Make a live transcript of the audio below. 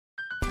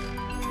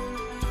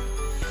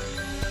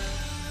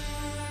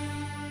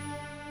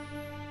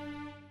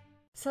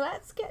So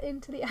let's get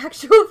into the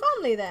actual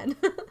family then.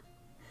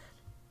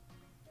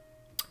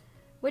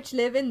 Which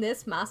live in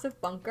this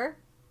massive bunker.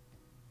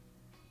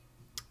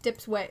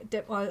 Dip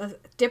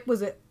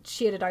was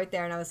shaded out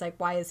there, and I was like,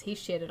 why is he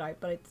shaded out?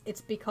 But it's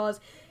because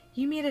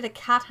you made it a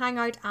cat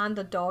hangout and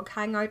a dog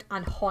hangout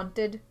and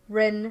haunted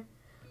Ringall.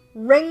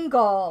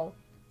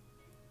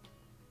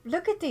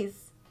 Look at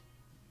these.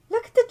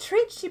 Look at the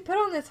treats she put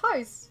on this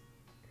house.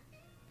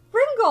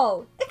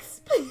 Ringall,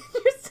 explain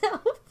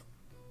yourself.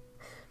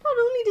 Not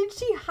only did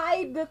she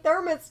hide the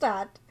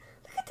thermostat.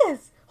 Look at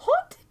this.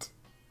 Haunted.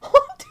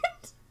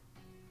 Haunted.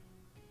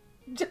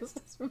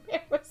 Justice from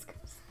Hair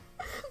Whiskers.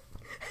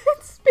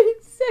 It's been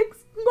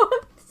 6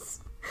 months.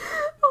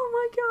 Oh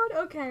my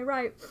god. Okay,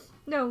 right.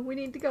 No, we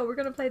need to go. We're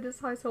going to play this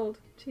household.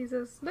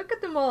 Jesus. Look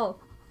at them all.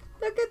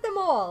 Look at them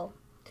all.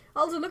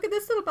 Also, look at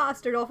this little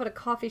bastard off at a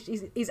coffee.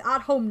 He's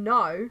at home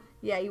now.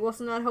 Yeah, he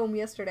wasn't at home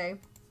yesterday.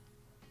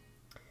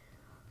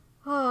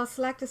 Oh,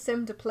 select a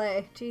sim to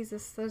play.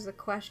 Jesus, there's a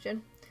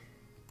question.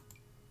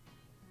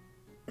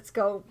 Let's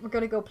go. We're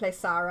going to go play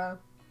Sarah.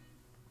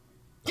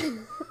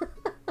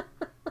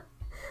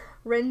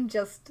 Rin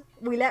just...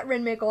 We let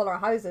Rin make all our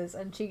houses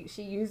and she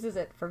uses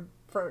it for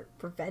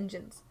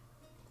vengeance.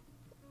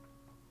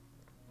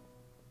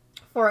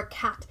 For a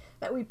cat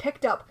that we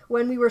picked up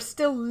when we were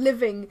still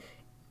living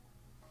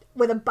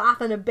with a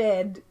bath and a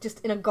bed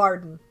just in a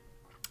garden.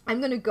 I'm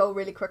going to go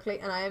really quickly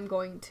and I am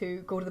going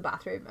to go to the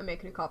bathroom and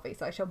make a new coffee,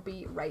 so I shall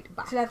be right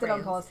back. She left it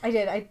on pause. I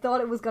did. I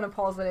thought it was going to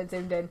pause when it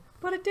zoomed in,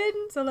 but it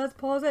didn't, so let's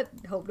pause it.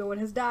 Hope no one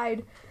has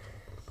died.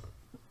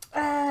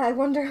 I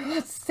wonder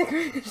what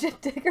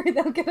shit diggery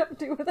they'll get up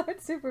to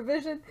without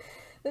supervision.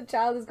 The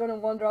child is going to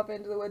wander off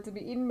into the woods and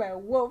be eaten by a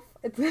wolf.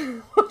 It's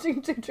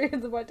watching two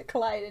trains about to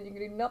collide and you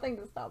can do nothing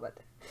to stop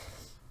it.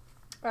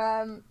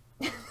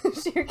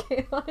 Sheer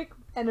chaotic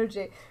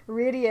energy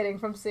radiating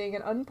from seeing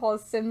an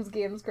unpaused Sims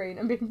game screen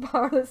and being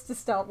powerless to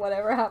stop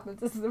whatever happens.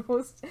 This is the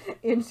most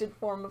ancient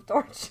form of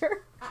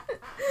torture.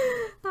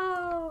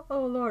 Oh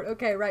lord.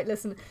 Okay, right,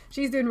 listen.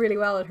 She's doing really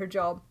well at her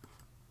job.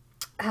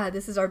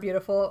 This is our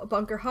beautiful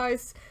bunker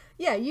house.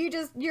 Yeah,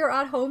 you're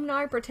at home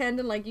now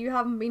pretending like you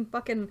haven't been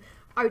fucking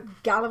out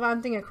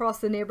gallivanting across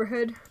the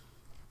neighborhood.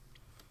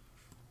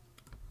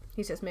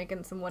 He's just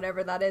making some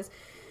whatever that is.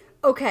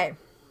 Okay.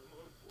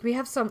 We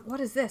have some...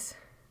 What is this?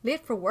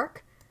 Late for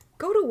work?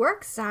 Go to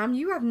work, Sam.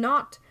 You have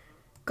not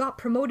got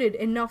promoted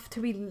enough to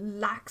be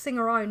laxing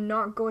around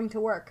not going to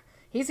work.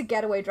 He's a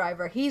getaway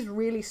driver. He's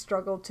really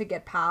struggled to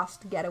get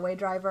past getaway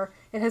driver.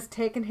 It has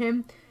taken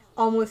him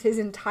almost his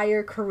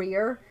entire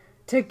career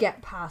to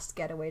get past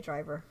getaway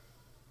driver.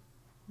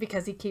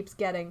 Because he keeps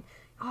getting...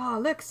 Oh,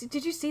 look.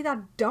 Did you see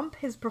that dump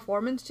his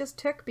performance just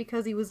took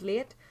because he was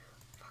late?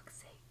 Fuck's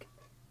sake.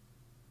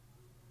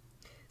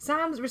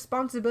 Sam's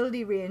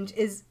responsibility range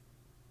is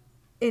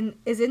in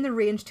the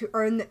range to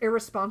earn the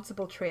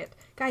irresponsible trait.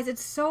 Guys,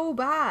 it's so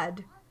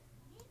bad.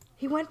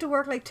 He went to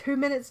work like 2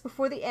 minutes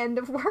before the end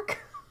of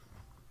work.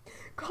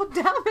 God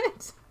damn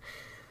it.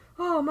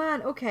 Oh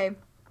man, okay.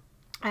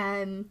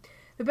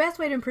 The best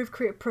way to improve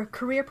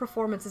career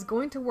performance is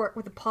going to work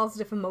with a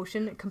positive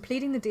emotion,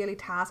 completing the daily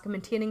task, and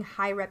maintaining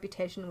high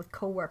reputation with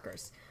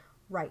co-workers.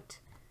 Right.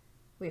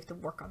 We have to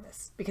work on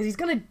this. Because he's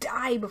going to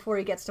die before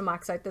he gets to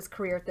max out this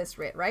career at this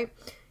rate, right?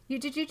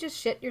 Did you just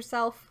shit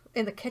yourself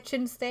in the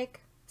kitchen,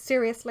 Steak?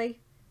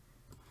 Seriously?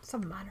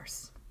 Some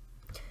manners.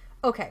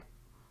 Okay.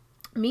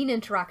 Mean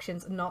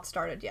interactions not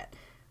started yet.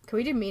 Can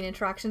we do mean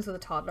interactions with a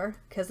toddler?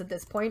 Because at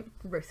this point,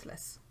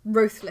 ruthless.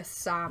 Ruthless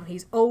Sam.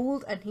 He's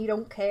old and he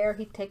don't care.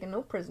 He's taking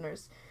no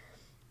prisoners.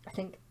 I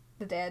think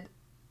the dead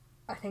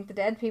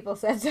people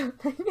said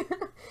something.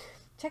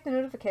 Check the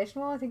notification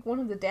wall. I think one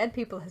of the dead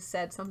people has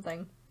said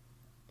something.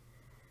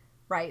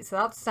 Right, so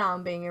that's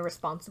Sam being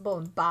irresponsible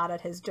and bad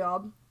at his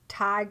job.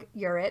 Tag,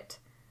 you're it.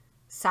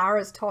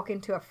 Sarah's talking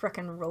to a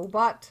frickin'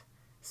 robot.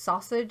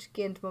 Sausage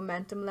gained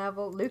momentum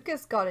level.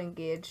 Lucas got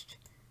engaged.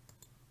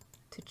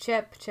 To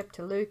Chip. Chip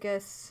to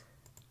Lucas.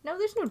 No,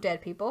 there's no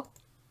dead people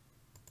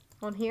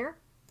on here.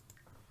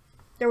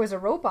 There was a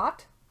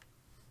robot.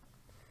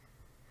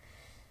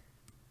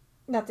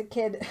 That's a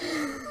kid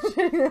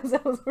shitting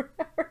themselves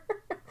wherever.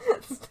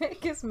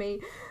 Steak is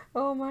me.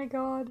 Oh my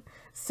god.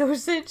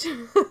 Sausage.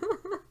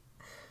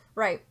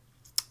 Right.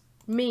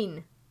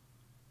 Mean.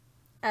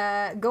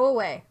 Go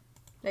away.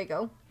 There you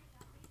go.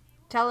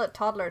 Tell a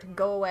toddler to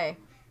go away.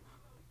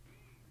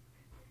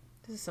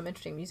 This is some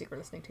interesting music we're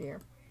listening to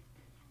here.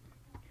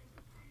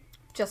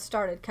 Just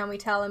started. Can we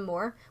tell him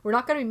more? We're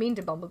not going to be mean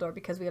to Bumbledore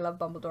because we love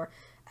Bumbledore.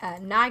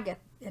 Nag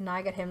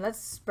at him.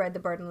 Let's spread the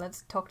burden.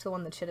 Let's talk to the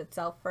one that shit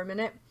itself for a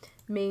minute.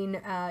 Mean,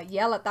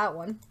 yell at that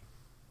one.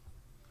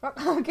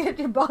 Oh, okay,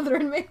 you're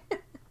bothering me.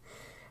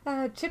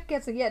 Chip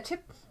gets a... Yeah,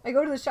 Chip... I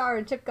go to the shower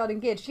and Chip got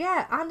engaged.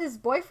 Yeah, and his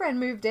boyfriend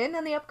moved in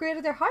and they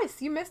upgraded their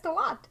house. You missed a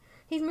lot.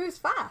 He moves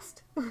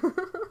fast.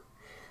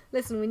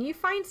 Listen, when you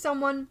find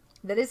someone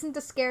that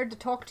isn't scared to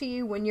talk to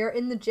you when you're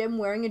in the gym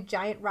wearing a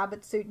giant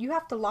rabbit suit, you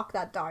have to lock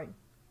that down.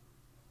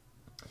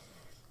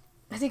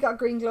 Has he got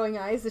green glowing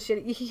eyes?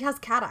 He has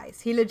cat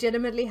eyes. He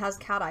legitimately has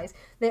cat eyes.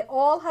 They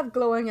all have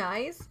glowing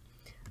eyes.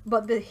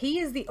 But he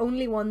is the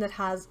only one that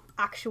has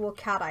actual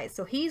cat eyes.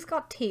 So he's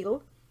got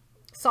teal.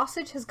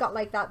 Sausage has got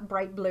like that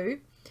bright blue.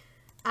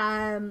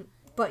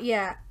 But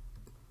yeah,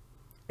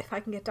 if I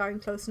can get down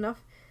close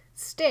enough.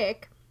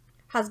 Steak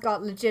has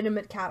got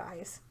legitimate cat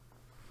eyes.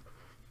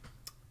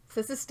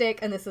 So this is Steak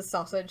and this is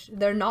Sausage.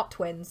 They're not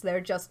twins.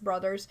 They're just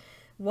brothers.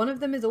 One of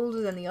them is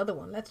older than the other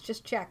one. Let's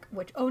just check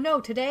which. Oh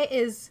no, today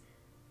is...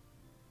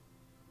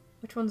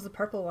 Which one's the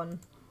purple one?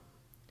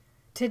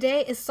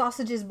 Today is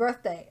Sausage's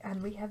birthday,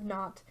 and we have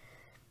not...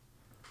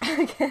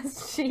 I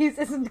guess cheese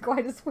isn't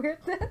quite as weird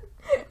then.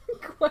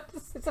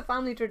 It's a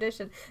family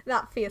tradition.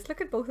 That face.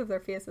 Look at both of their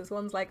faces.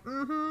 One's like,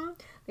 mm-hmm.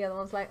 The other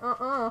one's like,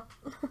 uh-uh.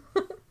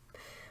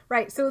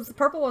 Right, so it's the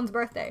purple one's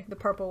birthday. The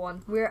purple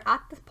one. We're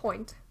at the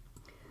point.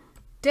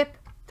 Dip,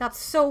 that's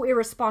so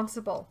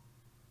irresponsible.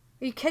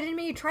 Are you kidding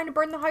me? You're trying to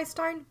burn the house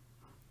down?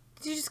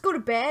 Did you just go to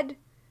bed?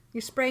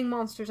 You're spraying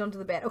monsters onto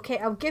the bed. Okay,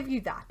 I'll give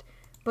you that.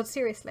 But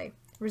seriously,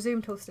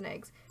 resume toasting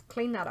eggs.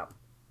 Clean that up.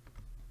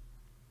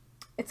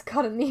 It's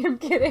got a name,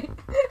 kitty.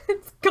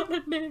 It's got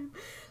a name.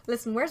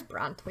 Listen, where's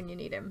Brant when you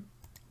need him?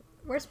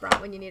 Where's Brant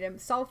when you need him?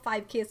 Solve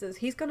 5 cases.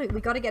 We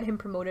gotta get him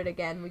promoted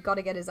again. We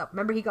gotta get his up.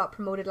 Remember he got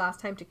promoted last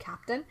time to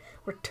captain?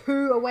 We're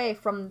 2 away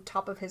from the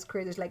top of his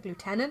career. There's like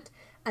lieutenant,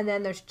 and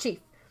then there's chief.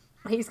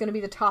 He's gonna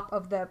be the top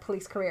of the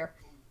police career.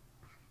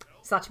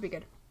 So that should be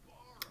good.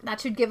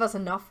 That should give us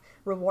enough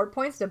reward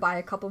points to buy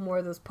a couple more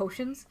of those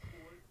potions.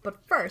 But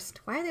first,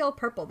 why are they all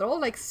purple? They're all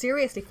like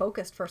seriously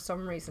focused for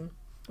some reason,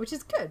 which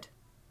is good.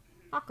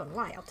 Not gonna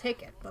lie, I'll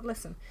take it. But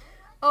listen.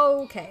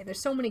 Okay, there's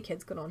so many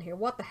kids going on here.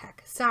 What the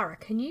heck? Sarah,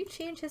 can you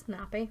change his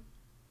nappy?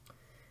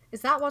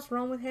 Is that what's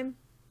wrong with him?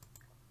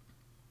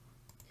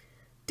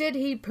 Did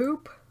he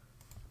poop?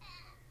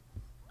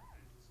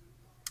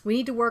 We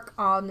need to work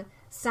on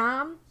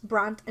Sam,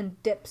 Brant,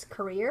 and Dip's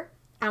career.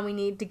 And we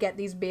need to get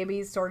these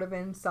babies sort of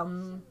in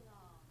some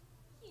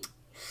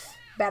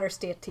better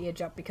state to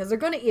age up. Because they're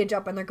going to age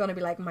up and they're going to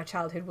be like, my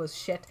childhood was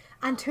shit.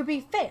 And to be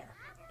fair,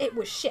 it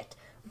was shit.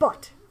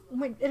 But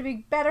it'd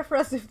be better for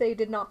us if they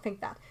did not think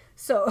that.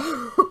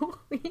 So,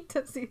 we need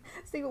to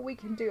see what we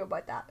can do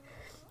about that.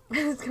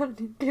 It's got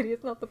to be Kitty,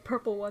 it's not the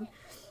purple one.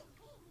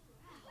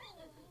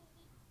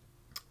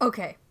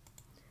 Okay.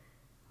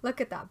 Look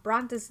at that.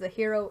 Brant is the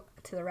hero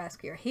to the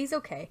rescue. He's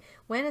okay.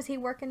 When is he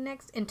working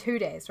next? In 2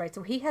 days, right?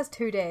 So he has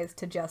 2 days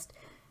to just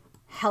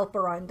help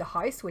around the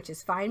house, which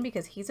is fine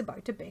because he's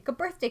about to bake a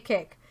birthday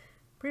cake.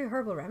 Brew a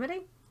herbal remedy?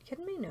 You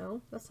kidding me?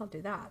 No, let's not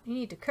do that. You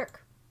need to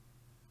cook.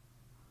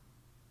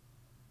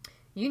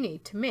 You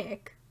need to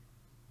make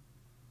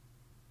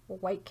a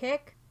white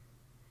cake,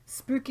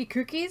 spooky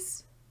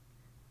cookies,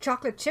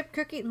 chocolate chip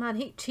cookie.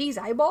 Man, cheese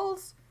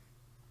eyeballs.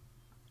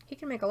 He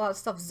can make a lot of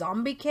stuff.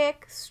 Zombie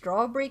cake,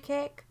 strawberry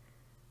cake,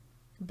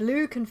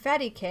 blue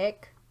confetti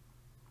cake.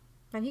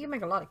 Man, he can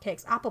make a lot of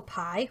cakes. Apple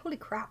pie. Holy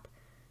crap.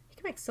 He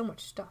can make so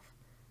much stuff.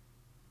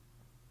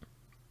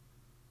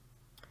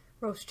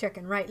 Roast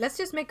chicken. Right, let's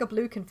just make a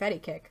blue confetti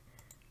cake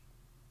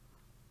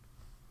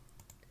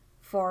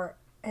for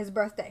his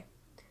birthday.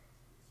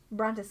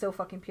 Brant is so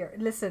fucking pure.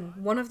 Listen,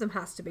 one of them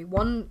has to be.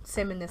 One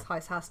sim in this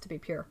house has to be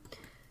pure.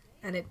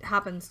 And it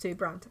happens to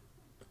Brant.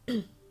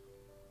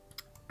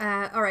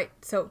 Alright,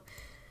 so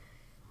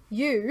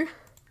you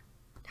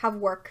have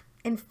work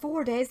in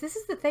 4 days. This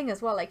is the thing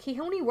as well. Like, he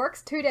only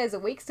works 2 days a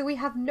week, so we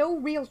have no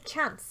real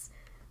chance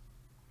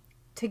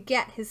to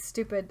get his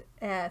stupid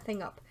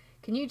thing up.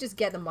 Can you just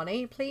get the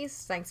money,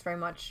 please? Thanks very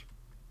much.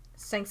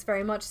 Thanks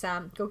very much,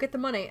 Sam. Go get the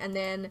money and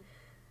then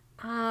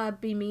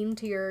be mean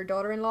to your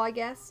daughter-in-law, I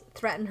guess.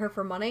 Threaten her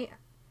for money.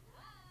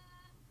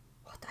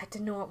 What? I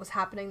didn't know what was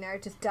happening there. I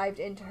just dived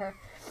into her.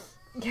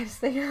 Get his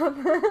thing up.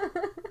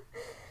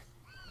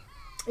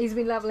 He's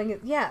been leveling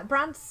it. Yeah,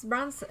 Brant's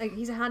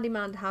he's a handy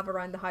man to have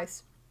around the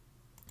house.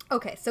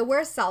 Okay, so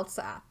where's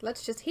Salsa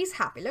at? He's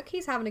happy. Look,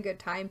 he's having a good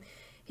time.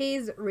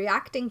 He's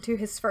reacting to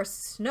his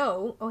first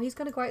snow. Oh, he's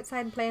going to go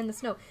outside and play in the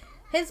snow.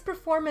 His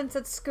performance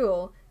at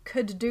school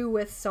could do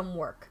with some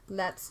work.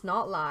 Let's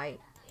not lie.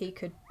 He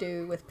could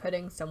do with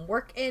putting some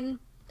work in.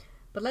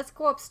 But let's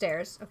go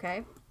upstairs,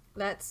 okay?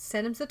 Let's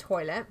send him to the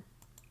toilet.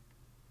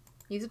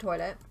 Use the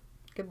toilet.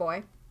 Good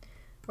boy.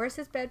 Where's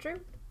his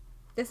bedroom?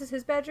 This is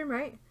his bedroom,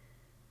 right?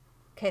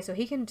 Okay, so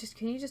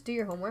can you just do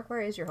your homework?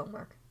 Where is your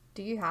homework?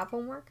 Do you have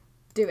homework?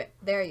 Do it.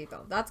 There you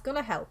go. That's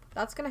gonna help.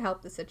 That's gonna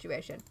help the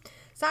situation.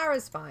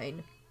 Sarah's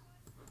fine.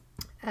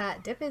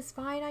 Dip is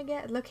fine, I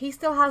guess. Look, he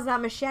still has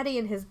that machete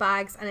in his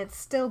bags and it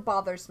still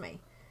bothers me.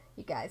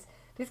 You guys.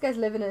 These guys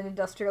live in an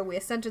industrial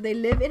waste center. They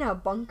live in a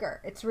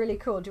bunker. It's really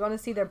cool. Do you want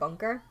to see their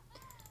bunker?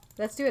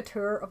 Let's do a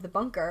tour of the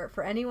bunker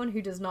for anyone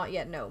who does not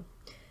yet know.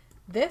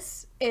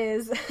 This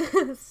is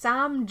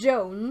Sam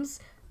Jones,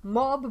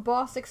 mob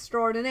boss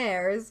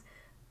extraordinaire's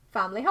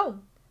family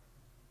home.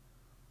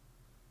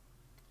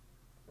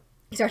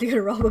 He's already going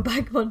to rob a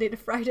bank Monday to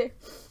Friday.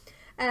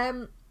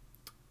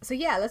 So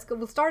yeah, let's go.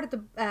 We'll start at the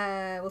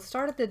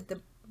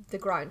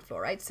ground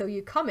floor, right? So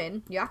you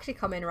actually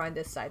come in around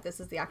this side.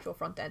 This is the actual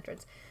front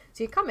entrance.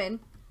 So you come in,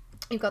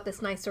 you've got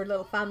this nice sort of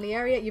little family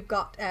area. You've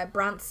got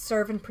Brant's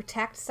serve and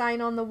protect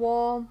sign on the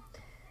wall.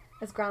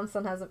 His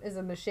grandson has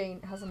a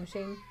machete.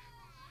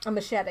 A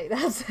machete.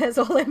 That's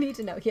all I need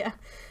to know. Yeah,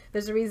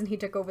 there's a reason he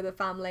took over the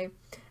family.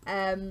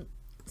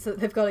 So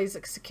they've got these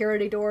like,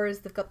 security doors.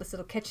 They've got this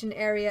little kitchen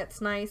area.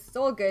 It's nice. It's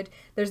all good.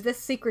 There's this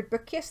secret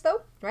bookcase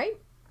though, right?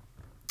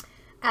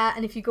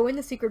 And if you go in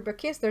the secret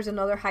bookcase, there's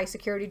another high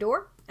security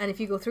door. And if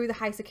you go through the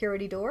high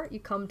security door, you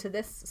come to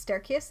this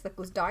staircase that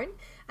goes down.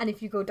 And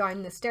if you go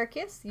down the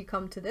staircase, you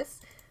come to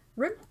this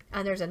room.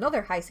 And there's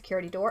another high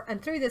security door.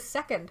 And through this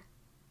second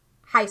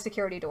high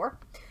security door,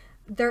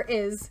 there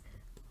is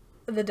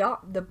I was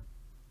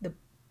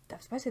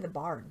about to say the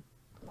barn.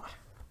 What?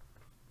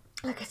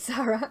 Look at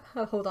Sarah.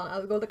 Oh, hold on,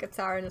 I'll go look at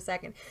Sarah in a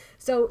second.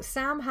 So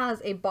Sam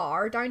has a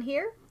bar down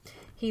here.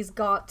 He's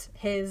got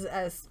his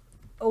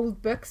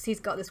old books. He's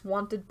got this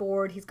wanted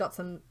board. He's got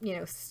some, you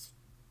know,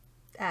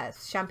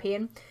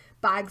 champagne,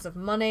 bags of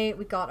money.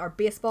 We got our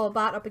baseball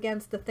bat up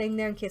against the thing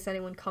there in case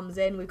anyone comes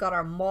in. We've got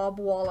our mob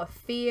wall of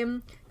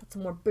fame. Got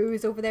some more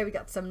booze over there. We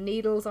got some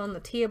needles on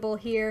the table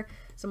here.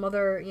 Some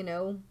other, you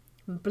know,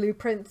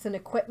 blueprints and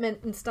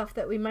equipment and stuff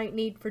that we might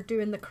need for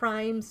doing the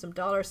crimes. Some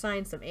dollar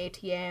signs, some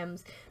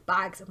ATMs,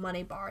 bags of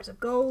money, bars of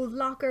gold,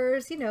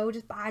 lockers, you know,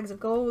 just bags of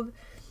gold.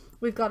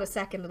 We've got a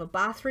second little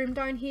bathroom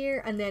down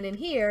here, and then in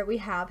here we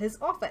have his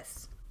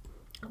office.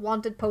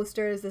 Wanted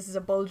posters. This is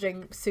a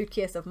bulging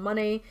suitcase of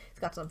money. He's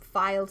got some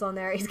files on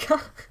there. He's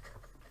got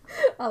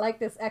I like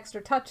this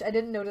extra touch. I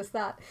didn't notice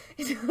that.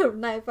 He's got a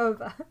rack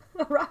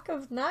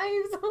of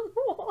knives on the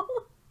wall.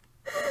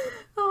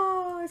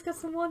 Oh, he's got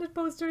some wanted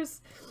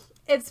posters.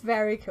 It's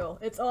very cool.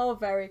 It's all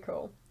very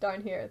cool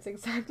down here. It's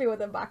exactly what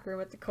the back room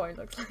with the coin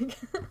looks like.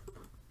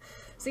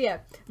 So yeah,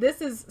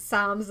 this is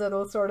Sam's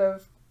little sort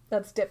of,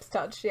 that's Dip's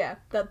touch, yeah.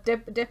 That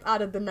Dip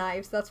added the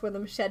knives. That's where the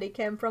machete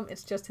came from.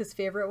 It's just his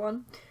favorite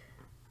one.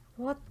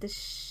 What the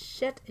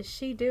shit is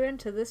she doing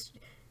to this?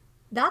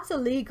 That's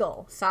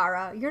illegal,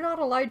 Sarah. You're not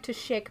allowed to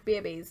shake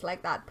babies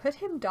like that. Put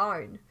him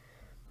down.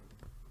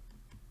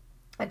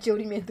 And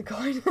Jodie made the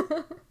coin.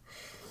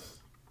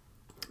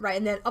 Right,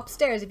 and then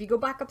upstairs, if you go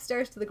back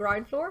upstairs to the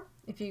ground floor,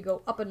 if you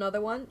go up another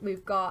one,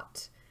 we've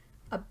got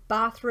a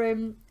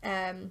bathroom,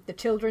 the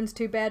children's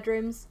 2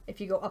 bedrooms.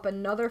 If you go up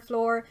another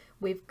floor,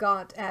 we've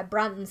got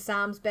Brant and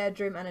Sam's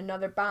bedroom and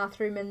another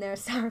bathroom in there.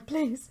 Sarah,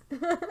 please.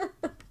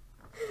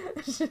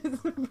 She's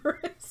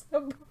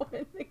embracing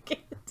the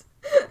gate.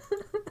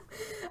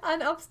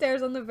 And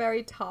upstairs on the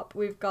very top,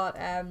 we've got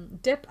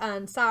Dip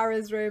and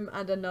Sarah's room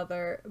and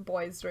another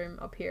boys' room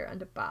up here and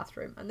a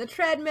bathroom and the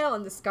treadmill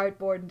and the scout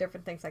board and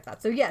different things like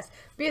that. So yes,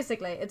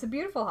 basically, it's a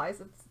beautiful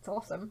house. It's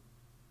awesome.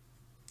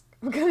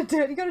 I'm gonna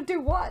do it. You gotta do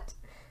what?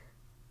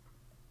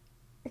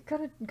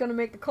 You're gonna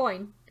make the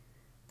coin.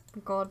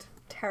 Oh God,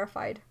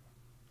 terrified.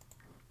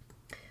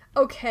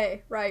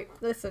 Okay, right.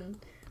 Listen,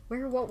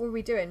 what were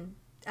we doing?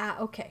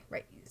 Okay,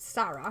 right.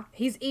 Sarah,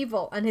 he's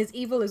evil, and his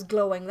evil is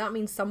glowing. That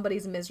means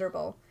somebody's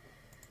miserable.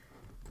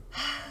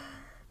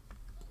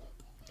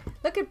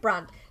 Look at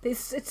Brant.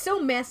 It's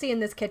so messy in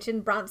this kitchen.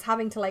 Brant's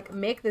having to like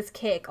make this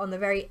cake on the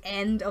very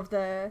end of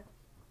the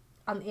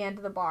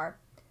bar.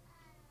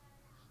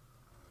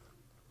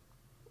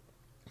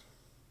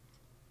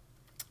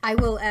 I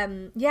will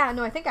yeah,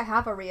 no, I think I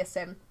have a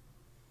reassim.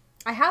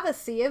 I have a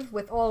save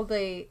with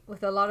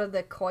a lot of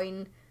the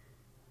coin,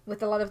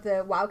 with a lot of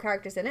the WoW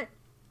characters in it.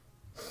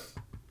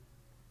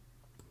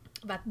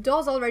 That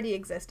does already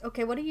exist.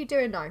 Okay, what are you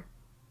doing now?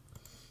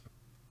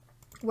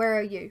 Where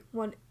are you?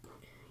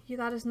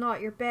 That is not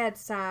your bed,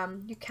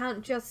 Sam. You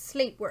can't just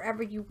sleep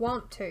wherever you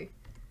want to.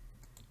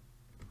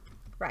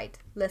 Right,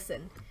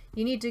 listen.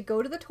 You need to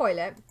go to the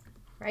toilet,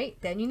 right?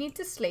 Then you need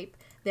to sleep.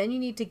 Then you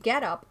need to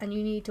get up and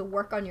you need to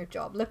work on your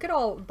job. Look at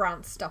all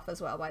Brant's stuff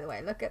as well, by the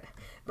way. Look at...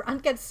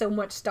 Brant gets so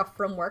much stuff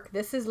from work.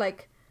 This is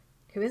like...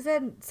 Who is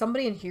it?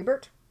 Somebody in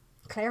Hubert?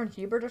 Claire and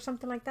Hubert or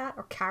something like that?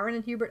 Or Karen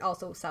and Hubert?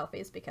 Also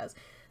selfies because...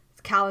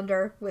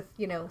 calendar with,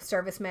 you know,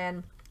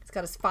 servicemen. He's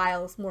got his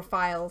files, more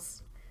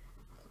files.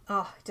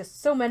 Oh,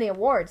 just so many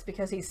awards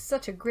because he's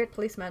such a great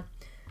policeman.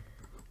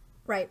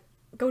 Right,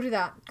 go do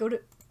that. Go to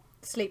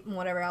sleep and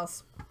whatever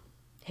else.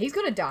 He's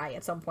gonna die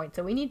at some point,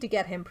 so we need to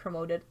get him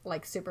promoted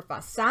like super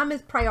fast. Sam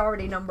is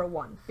priority number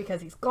 1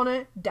 because he's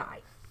gonna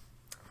die.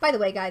 By the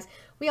way, guys,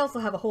 we also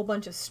have a whole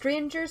bunch of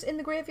strangers in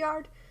the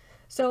graveyard.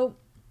 So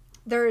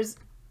there's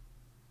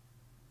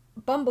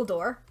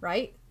Bumbledore,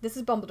 right? This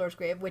is Bumbledore's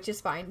grave, which is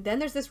fine. Then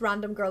there's this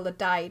random girl that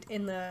died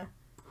in the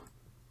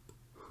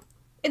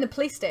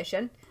police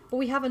station. But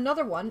we have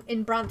another one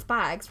in Brant's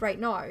bags right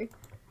now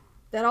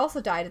that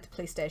also died at the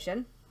police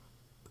station.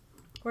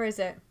 Where is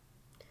it?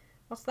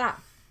 What's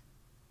that?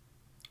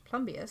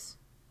 Plumbius.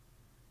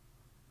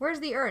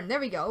 Where's the urn? There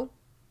we go.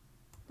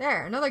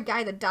 There, another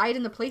guy that died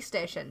in the police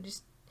station.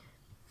 Just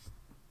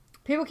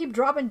people keep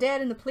dropping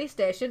dead in the police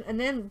station and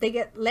then they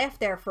get left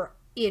there for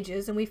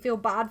ages and we feel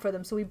bad for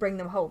them, so we bring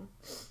them home.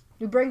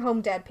 We bring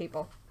home dead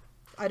people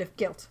out of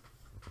guilt.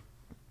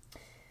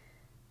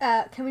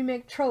 Can we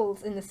make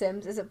trolls in The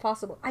Sims? Is it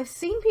possible? I've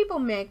seen people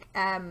make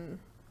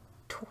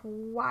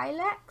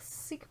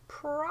Twi'leks. You could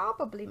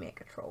probably make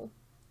a troll.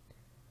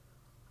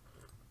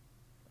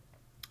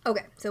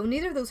 Okay, so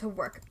neither of those have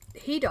work.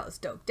 He does,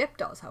 Doug. Dip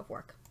does have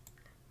work.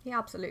 He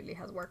absolutely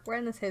has work.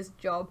 When is his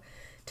job?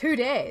 2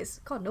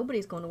 days. God,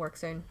 nobody's going to work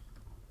soon.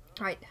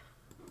 Right.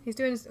 He's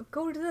doing his...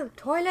 Go to the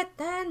toilet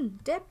then.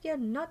 Dip, you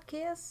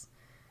nutcase.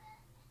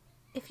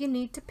 If you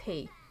need to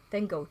pee,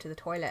 then go to the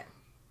toilet.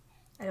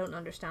 I don't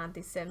understand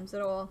these Sims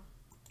at all.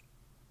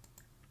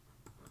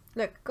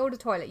 Look, go to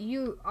the toilet.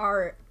 You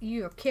are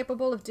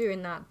capable of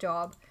doing that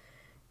job.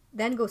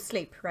 Then go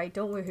sleep, right?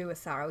 Don't woohoo with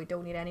Sarah. We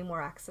don't need any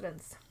more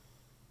accidents.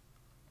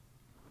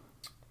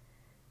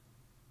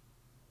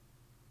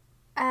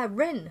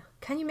 Rin,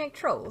 can you make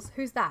trolls?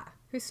 Who's that?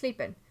 Who's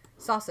sleeping?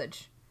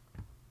 Sausage.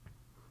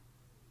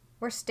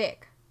 Where's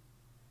steak?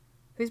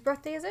 Whose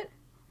birthday is it?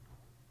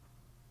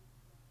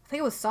 I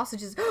think it was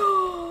Sausage's.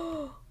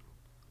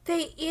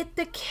 They ate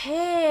the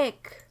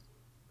cake!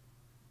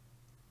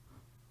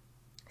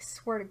 I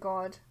swear to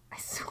God. I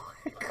swear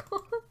to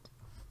God.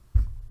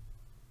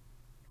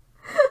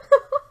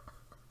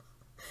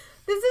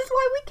 This is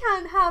why we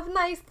can't have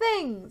nice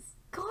things.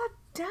 God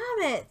damn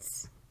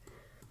it.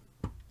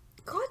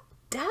 God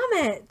damn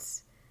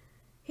it.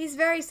 He's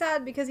very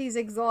sad because he's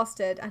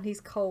exhausted and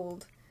he's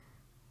cold.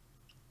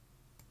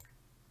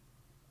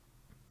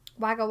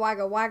 Wagga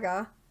wagga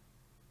wagga.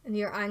 And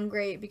you're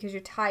angry because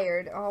you're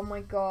tired. Oh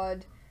my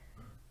God.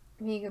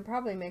 I mean, you could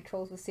probably make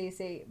trolls with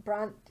CC.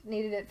 Brant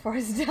needed it for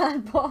his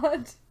dad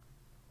bod.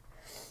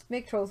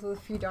 Make trolls with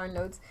a few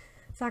downloads.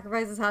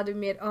 Sacrifices had to be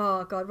made.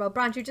 Oh God. Well,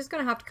 Brant, you're just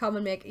going to have to come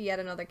and make yet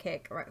another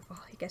cake. Right.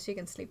 Well, I guess you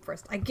can sleep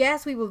first. I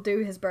guess we will do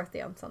his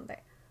birthday on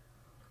Sunday.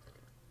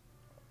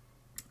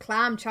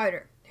 Clam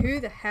chowder. Who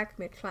the heck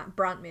made clam?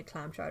 Brant made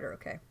clam chowder.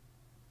 Okay.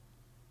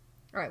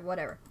 Alright,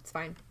 whatever. It's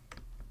fine.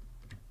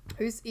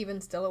 Who's even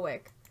still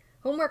awake?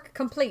 Homework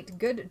complete.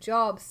 Good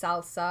job,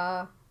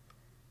 Salsa.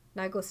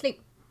 Now go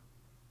sleep.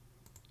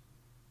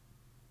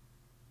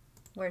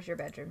 Where's your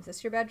bedroom? Is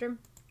this your bedroom?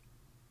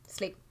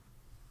 Sleep.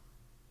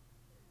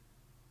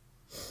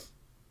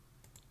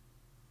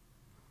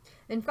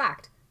 In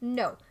fact,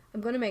 no.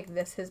 I'm going to make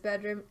this his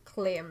bedroom.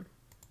 Claim.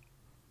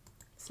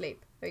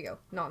 Sleep. There you go.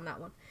 Not in that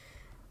one.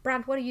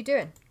 Brant, what are you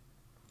doing?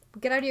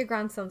 Get out of your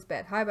grandson's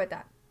bed. How about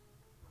that?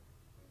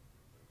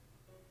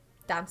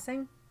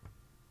 Dancing?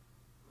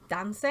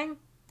 Dancing?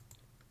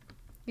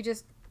 You're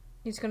just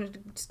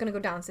gonna go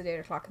dance at 8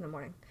 o'clock in the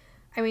morning.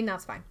 I mean,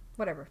 that's fine.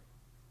 Whatever.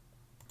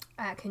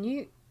 Can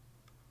you...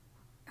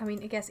 I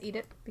mean, I guess eat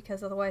it,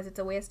 because otherwise it's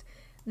a waste.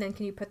 And then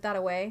can you put that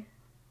away?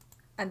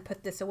 And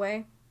put this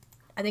away?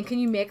 And then can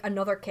you make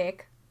another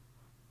cake?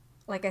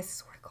 Like, I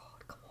swear to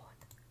God, come on.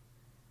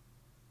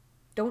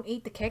 Don't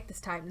eat the cake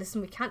this time. Listen,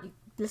 we can't...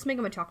 Let's make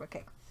him a chocolate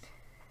cake.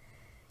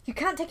 You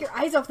can't take your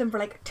eyes off them for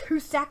like 2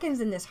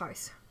 seconds in this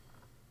house.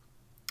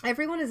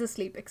 Everyone is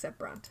asleep except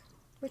Brant,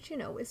 which, you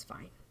know, is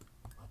fine.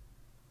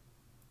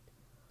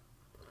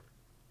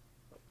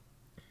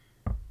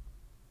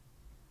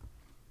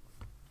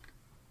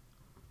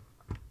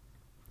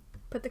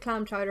 Put the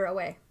clam chowder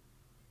away.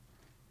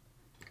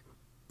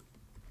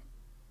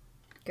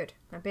 Good.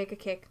 Now bake a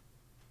cake.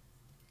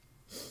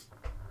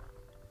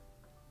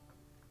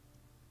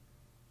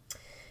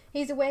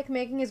 He's awake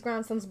making his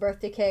grandson's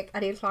birthday cake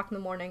at 8 o'clock in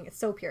the morning. It's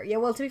so pure. Yeah,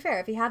 well, to be fair,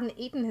 if he hadn't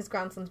eaten his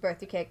grandson's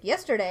birthday cake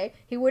yesterday,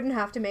 he wouldn't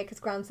have to make his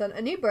grandson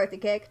a new birthday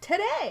cake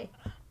today.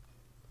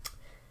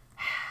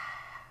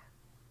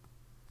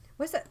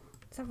 What's that?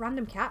 Is that a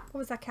random cat? What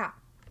was that cat?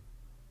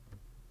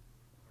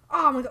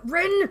 Oh my God.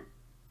 Rin!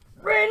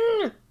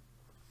 Rin!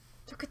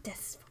 Look at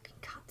this. Fucking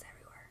cats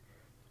everywhere.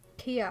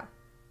 Kia.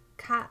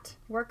 Cat.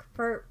 Work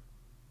for...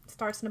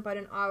 Starts in about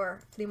an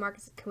hour. Flea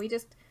markets. Can we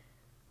just...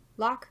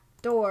 Lock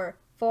door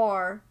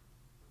for...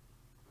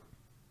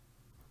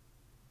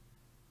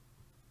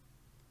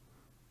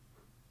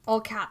 all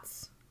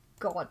cats.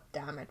 God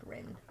damn it,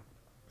 Rin.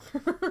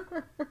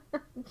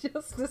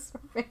 Justice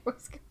for Faye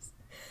Whiskers.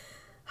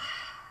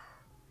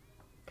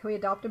 Can we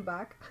adopt him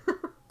back?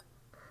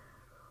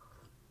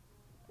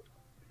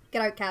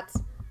 Get out, cats.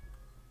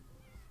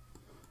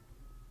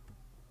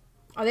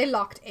 Are they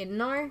locked in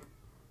now?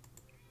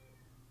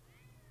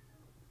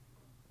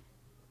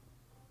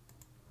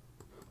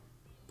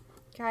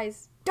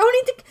 Guys, don't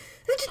eat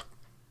the...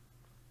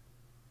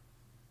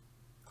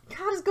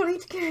 Cat is gonna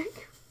eat the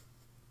cake.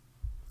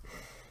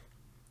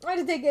 Why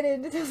did they get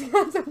in? Did those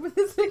cats open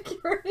the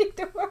security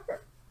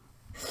door?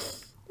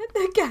 Get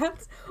the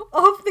cats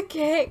off the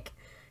cake.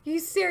 Are you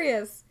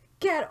serious?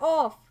 Get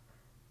off.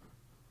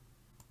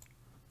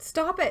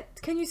 Stop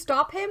it. Can you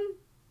stop him?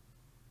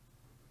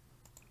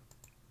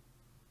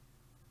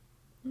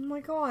 Oh my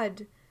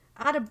God.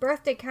 Add a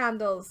birthday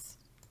candles.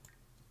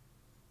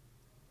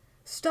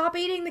 Stop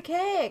eating the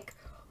cake.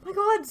 Oh my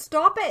God,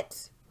 stop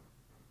it.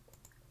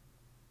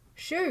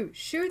 Shoo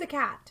the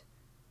cat.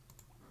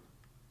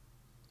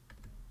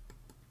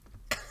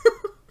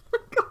 Oh my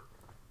God.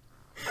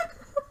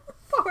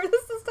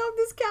 Powerless to stop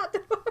this cat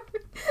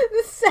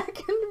the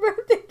second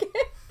birthday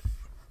cake.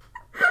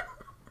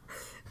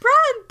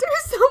 Brand, do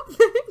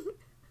something.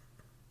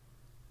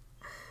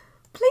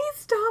 Please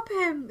stop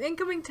him.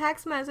 Incoming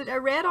text message. I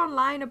read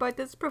online about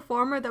this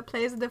performer that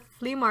plays at the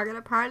flea market.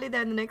 Apparently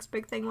they're the next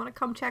big thing. Want to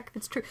come check if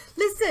it's true.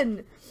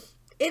 Listen,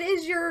 it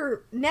is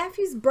your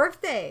nephew's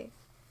birthday.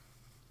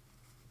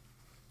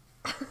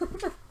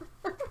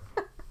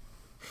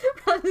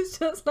 Brandon's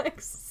just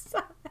like,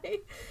 sigh.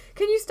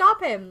 Can you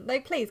stop him?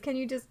 Like, please, can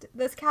you just...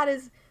 This cat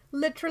is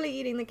literally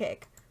eating the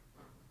cake.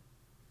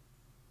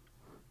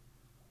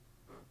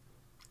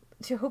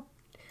 To hope...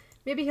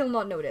 Maybe he'll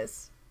not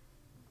notice.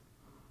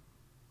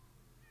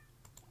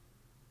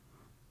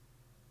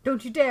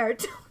 Don't you dare.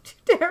 Don't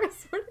you dare. I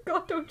swear to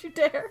God, don't you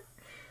dare.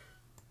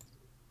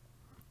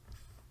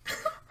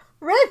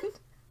 Ren!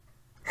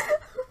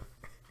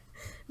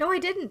 No, I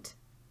didn't.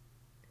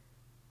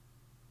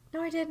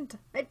 No, I didn't.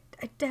 I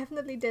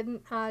definitely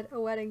didn't add a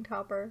wedding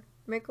topper.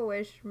 Make a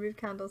wish, remove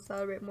candles,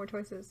 celebrate, more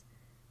choices.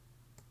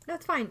 No,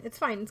 it's fine. It's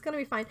fine. It's gonna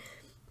be fine.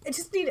 I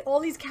just need all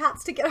these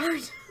cats to get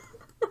out.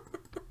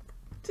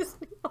 Just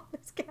need all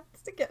these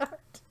cats to get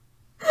out.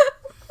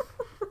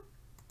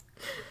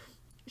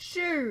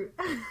 Shoo!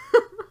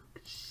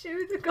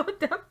 Shoo the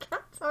goddamn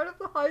cats out of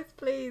the house,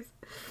 please.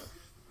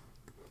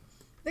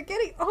 They're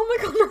getting... Oh my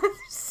god,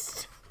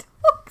 there's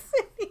dogs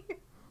in here.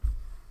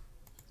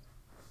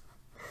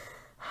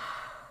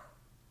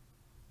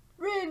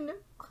 Rin!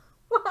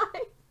 Why?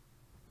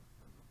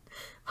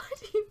 Why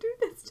do you do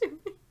this to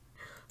me?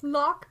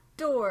 Lock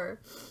door.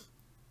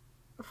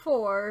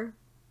 4.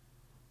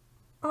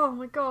 Oh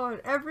my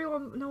god,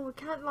 everyone... No, we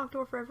can't lock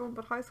door for everyone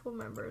but household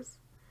members.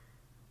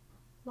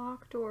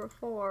 Lock door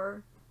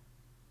 4.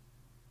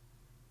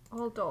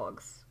 All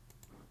dogs.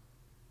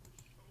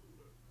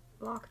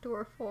 Lock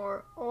door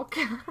 4. All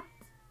cats.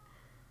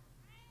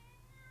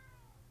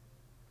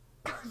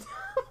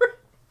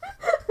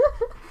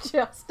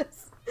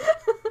 Justice.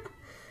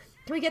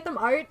 Can we get them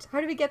out?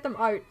 How do we get them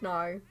out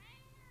now?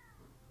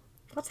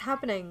 What's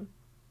happening?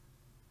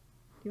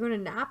 You gonna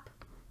nap?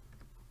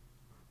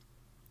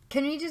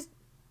 Can we just...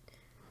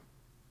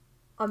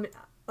 I'm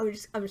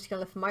just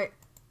gonna lift them out.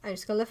 I'm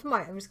just gonna lift them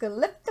out. I'm just gonna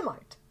lift them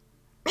out.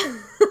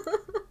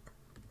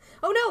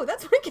 Oh no,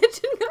 that's my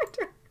kitchen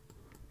counter.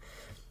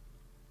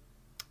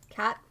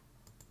 Cat.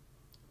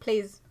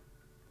 Please.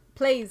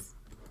 Please.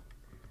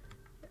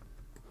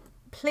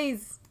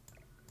 Please.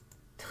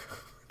 I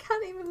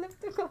can't even lift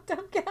the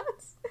goddamn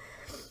cats.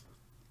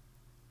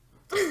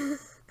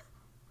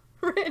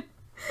 Rin,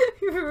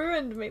 you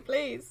ruined me.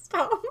 Please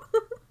stop.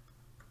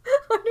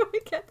 How do we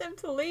get them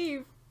to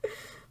leave?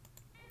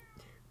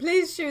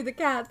 Please shoo the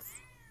cats.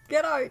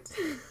 Get out.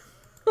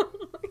 Oh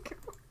my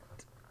god.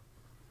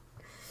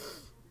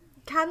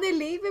 Can they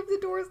leave if the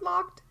door is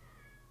locked?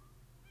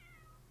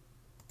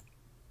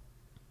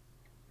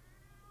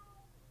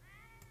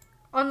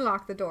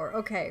 Unlock the door.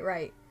 Okay,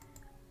 right.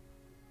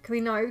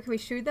 Can we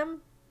shoo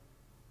them?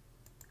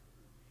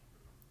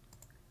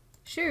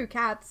 Shoo,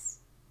 cats.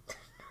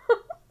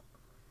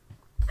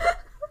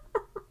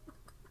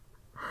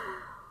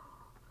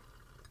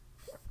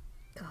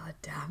 God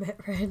damn it,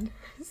 Ren.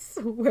 I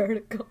swear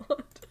to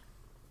God.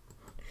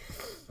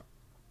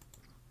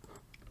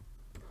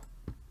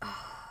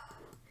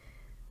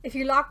 If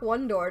you lock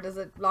one door, does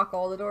it lock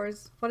all the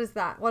doors? What is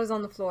that? What is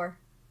on the floor?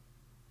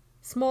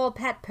 Small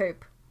pet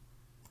poop.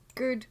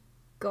 Good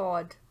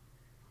God.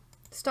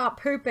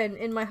 Stop pooping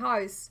in my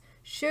house.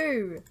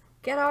 Shoo.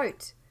 Get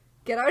out.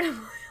 Get out of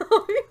my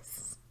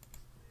house.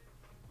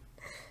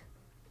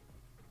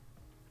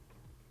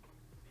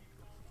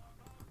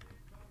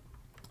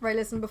 Right,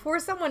 listen, before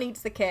someone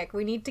eats the cake,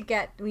 we need to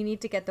get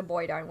the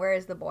boy down. Where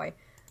is the boy?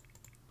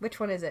 Which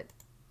one is it?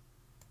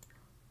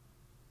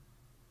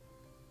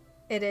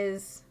 It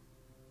is...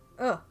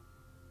 Oh,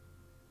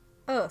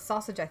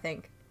 sausage, I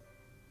think.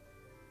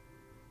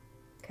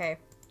 Okay.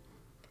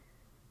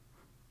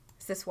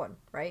 It's this one,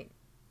 right?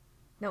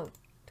 No,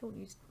 don't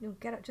use... No,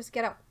 get up. Just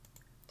get up.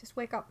 Just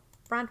wake up.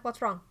 Brant,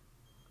 what's wrong?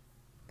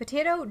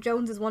 Potato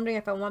Jones is wondering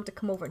if I want to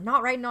come over.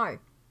 Not right now.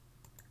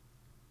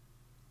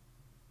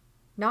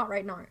 Not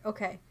right now.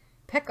 Okay.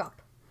 Pick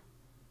up.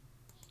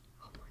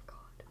 Oh my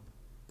god.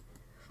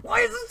 Why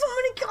is there so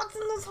many cats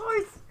in this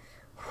house?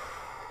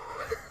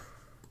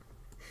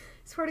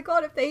 Swear to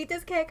God, if they eat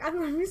this cake, I'm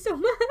gonna be so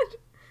mad.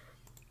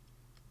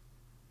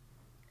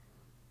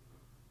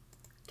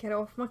 Get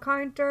off my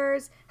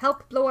counters.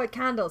 Help blow out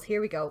candles. Here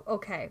we go.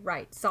 Okay,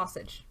 right.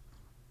 Sausage.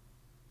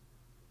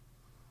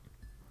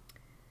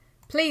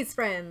 Please,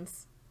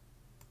 friends.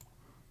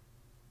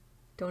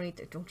 Don't eat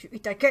that. Don't you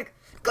eat that cake.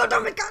 God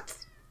damn it,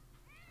 cats!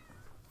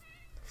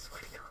 I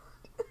swear to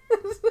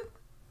God.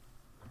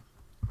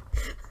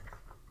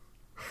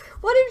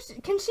 What if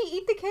she, can she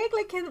eat the cake?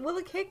 Like, will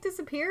the cake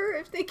disappear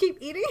if they keep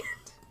eating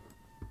it?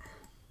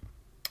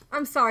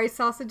 I'm sorry,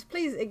 sausage.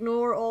 Please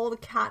ignore all the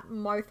cat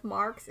mouth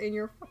marks in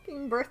your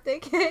fucking birthday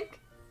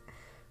cake.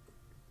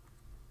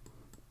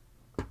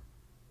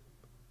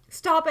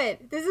 Stop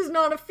it. This is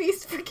not a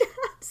feast for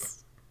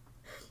cats.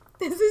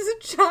 This is a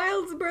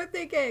child's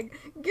birthday cake.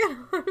 Get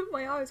out of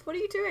my house. What are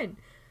you doing?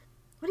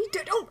 What are you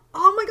doing?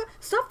 Oh my god.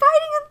 Stop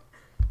fighting him.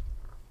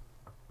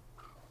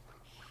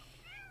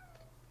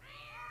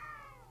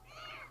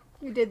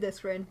 You did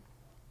this, Rin.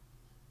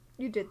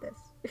 You did this.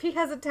 If he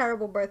has a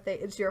terrible birthday,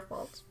 it's your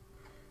fault.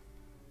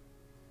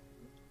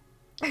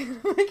 Make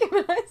him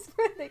a nice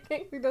birthday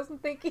cake who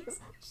doesn't think he's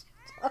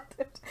shot.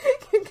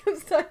 He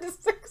comes down to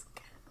 6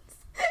 cats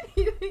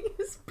eating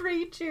his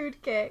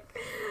pre-chewed cake.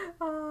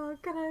 Oh,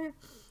 can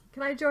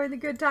I join the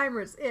good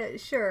timers? Yeah,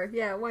 sure.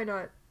 Yeah, why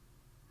not?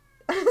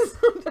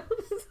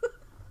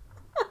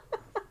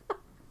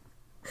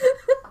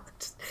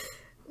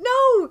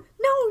 No,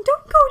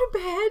 don't go to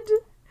bed.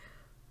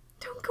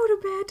 Don't go to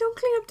bed. Don't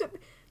clean up.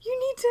 You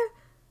need to.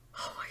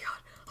 Oh my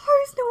god. How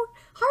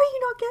are you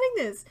not getting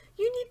this?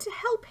 You need to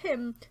help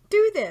him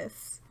do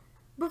this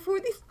before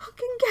these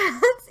fucking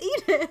cats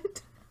eat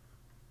it.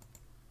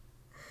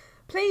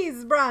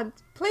 Please,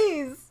 Brant.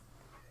 Please.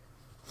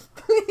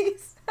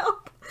 Please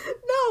help.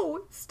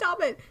 No,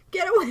 stop it.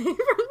 Get away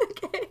from the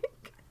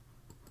cake.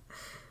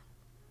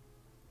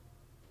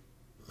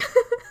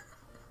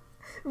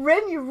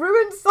 Rin, you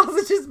ruined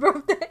Sausage's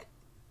birthday.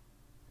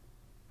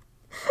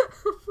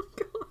 Oh my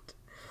god.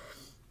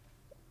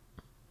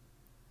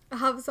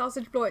 Have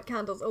Sausage blow out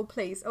candles. Oh,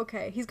 please.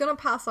 Okay, he's gonna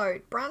pass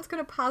out. Brant's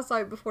gonna pass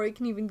out before he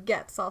can even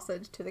get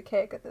Sausage to the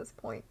cake at this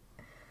point.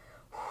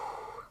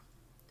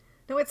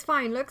 No, it's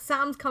fine. Look,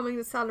 Sam's coming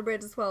to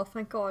celebrate as well.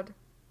 Thank God.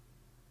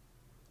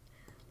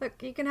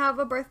 Look, you can have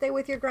a birthday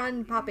with your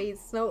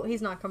grandpappies. No,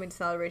 he's not coming to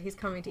celebrate. He's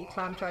coming to eat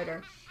clam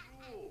chowder.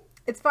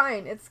 It's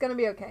fine. It's gonna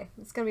be okay.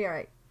 It's gonna be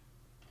alright.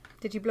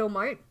 Did you blow him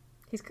out?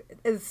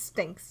 It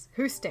stinks.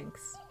 Who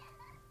stinks?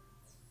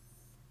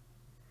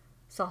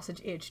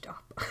 Sausage aged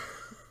up.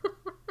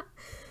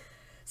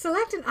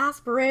 Select an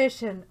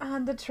aspiration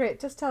and the trait.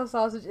 Just tell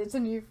Sausage it's a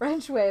new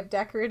French way of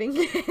decorating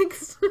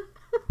cakes.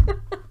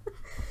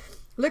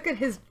 Look at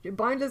his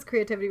boundless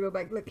creativity,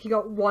 Rebecca. Look, he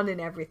got 1 in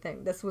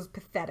everything. This was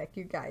pathetic,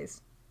 you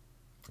guys.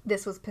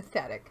 This was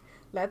pathetic.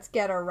 Let's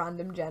get our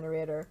random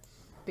generator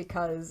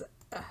because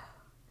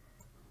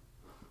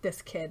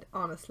this kid,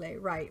 honestly.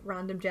 Right,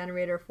 random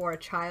generator for a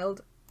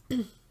child.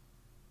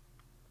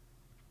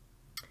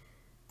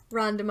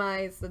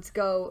 Randomize. Let's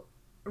go.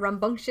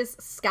 Rambunctious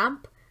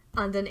scamp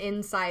and an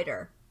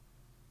insider.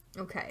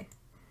 Okay.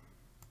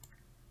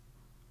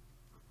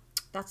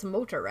 That's a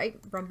motor, right?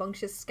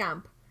 Rambunctious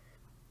scamp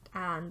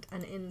and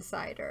an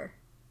insider.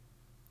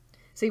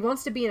 So he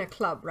wants to be in a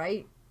club,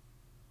 right?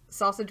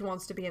 Sausage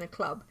wants to be in a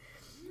club.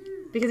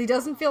 Because he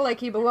doesn't feel like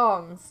he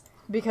belongs.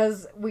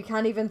 Because we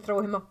can't even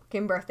throw him a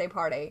fucking birthday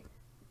party.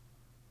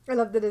 I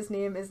love that his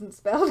name isn't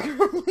spelled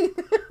correctly.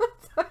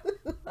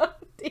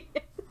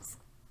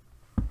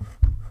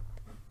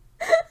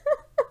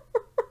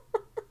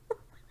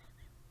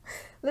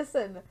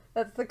 Listen,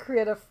 that's the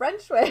creative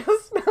French way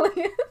of spelling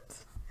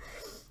it.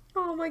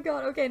 Oh my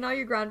god. Okay, now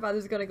your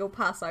grandfather's gonna go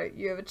pass out.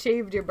 You have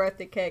achieved your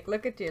birthday cake.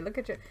 Look at you. Look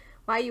at you.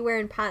 Why are you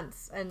wearing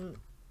pants and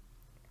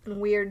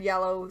weird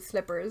yellow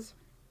slippers?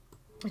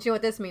 Do you know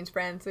what this means,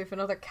 friends? We have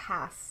another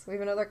Cass. We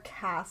have another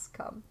Cass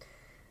come.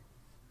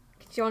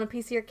 Do you want a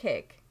piece of your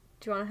cake?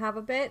 Do you want to have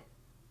a bit?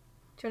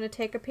 Do you want to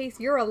take a piece?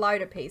 You're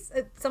allowed a piece.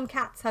 Some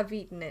cats have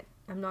eaten it.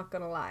 I'm not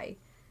gonna lie.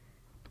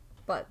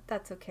 But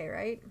that's okay,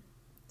 right?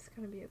 It's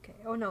gonna be okay.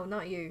 Oh no,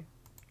 not you.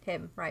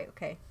 Him. Right,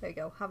 okay. There you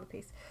go. Have a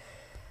piece.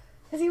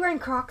 Is he wearing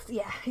Crocs?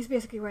 Yeah, he's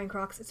basically wearing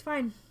Crocs. It's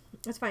fine.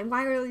 It's fine.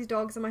 Why are all these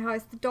dogs in my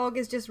house? The dog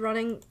is just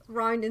running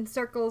around in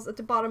circles at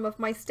the bottom of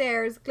my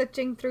stairs,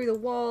 glitching through the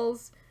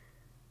walls.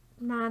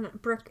 Man,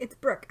 Brooke. It's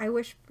Brooke. I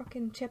wish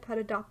fucking Chip had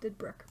adopted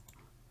Brooke.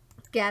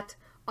 Get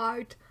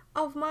out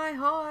of my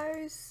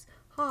house.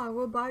 How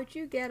about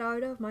you get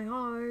out of my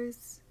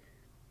house?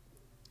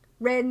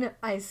 Rin,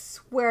 I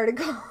swear to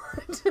God.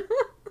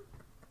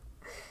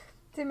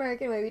 It's the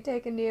American way. We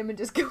take a name and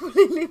just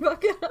completely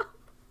fuck it up.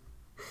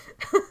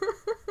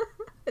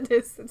 It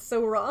is. It's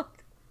so wrong.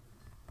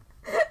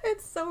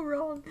 It's so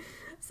wrong.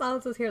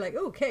 Salsa's here like,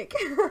 oh, cake.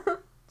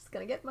 Just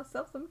gonna get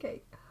myself some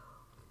cake.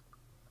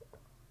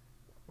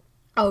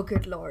 Oh,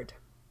 good lord.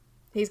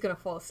 He's gonna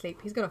fall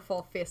asleep. He's gonna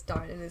fall face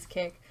down in his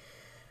cake.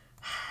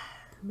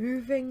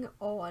 Moving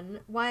on.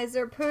 Why is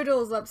there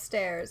poodles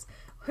upstairs?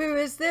 Who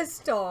is this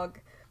dog?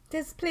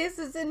 This place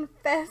is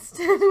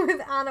infested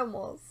with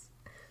animals.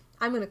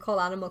 I'm gonna call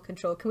animal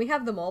control. Can we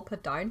have them all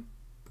put down?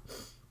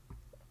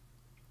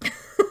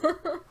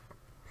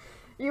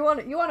 You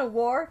want a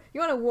war? You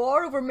want a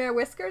war over Mayor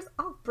Whiskers?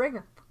 I'll bring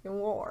a fucking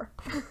war.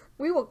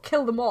 We will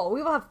kill them all.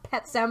 We will have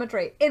pet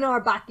cemetery in our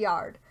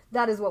backyard.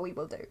 That is what we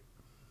will do.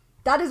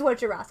 That is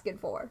what you're asking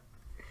for.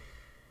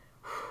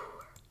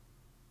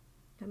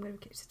 I'm gonna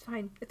be It's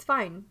fine. It's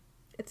fine.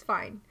 It's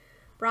fine.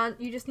 Bran,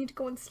 you just need to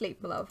go and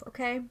sleep, my love,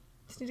 okay?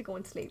 Just need to go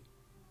and sleep.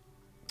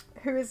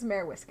 Who is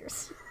Mayor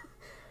Whiskers?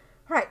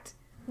 Right.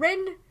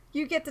 Rin,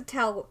 you get to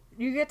tell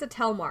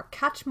Mark.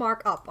 Catch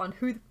Mark up on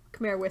who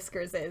Mayor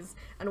Whiskers is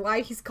and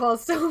why he's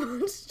caused so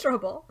much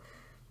trouble.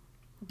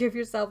 Give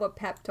yourself a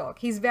pep talk.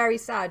 He's very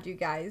sad, you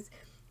guys.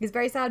 He's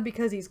very sad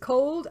because he's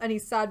cold and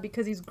he's sad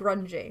because he's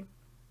grungy.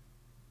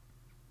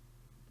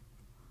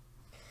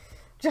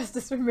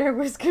 Justice for Mayor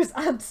Whiskers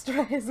and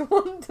Strays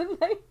 1 to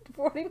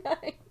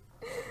 49.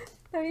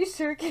 Are you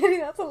sure, Katie?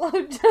 That's a lot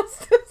of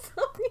justice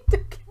for me to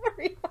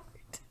carry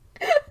out.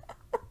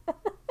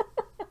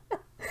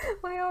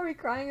 Why are we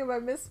crying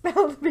about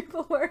misspelled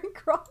people wearing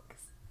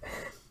Crocs?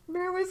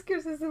 Mare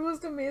Whiskers is the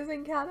most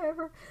amazing cat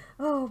ever.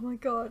 Oh my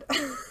god.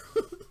 I'm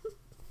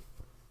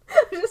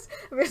just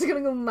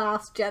gonna go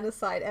mass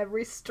genocide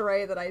every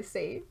stray that I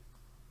see.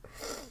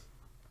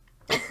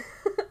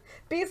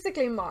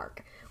 Basically,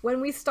 Mark,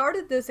 when we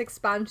started this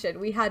expansion,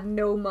 we had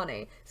no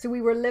money. So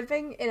we were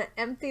living in an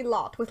empty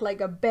lot with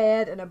like a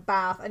bed and a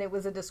bath, and it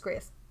was a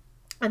disgrace.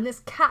 And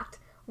this cat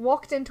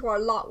walked into our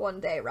lot one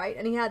day, right?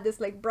 And he had this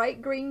like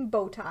bright green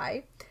bow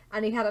tie,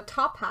 and he had a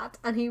top hat,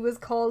 and he was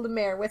called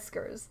Mare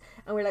Whiskers.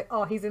 And we're like,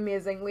 oh, he's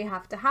amazing, we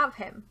have to have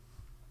him.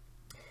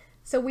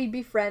 So we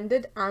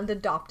befriended and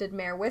adopted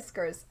Mare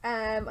Whiskers.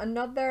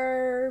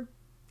 Another,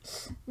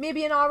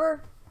 maybe an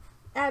hour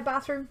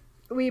bathroom.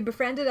 We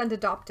befriended and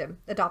adopted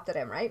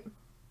him, right?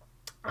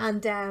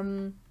 And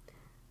Sam,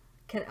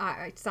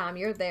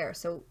 you're there,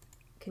 so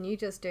can you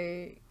just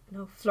do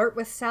flirt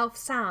with self,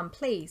 Sam,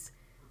 please?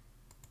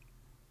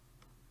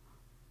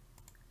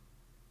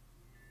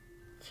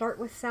 Flirt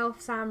with self,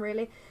 Sam,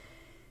 really?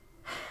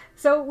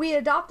 So we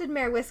adopted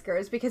Mare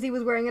Whiskers because he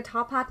was wearing a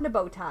top hat and a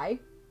bow tie.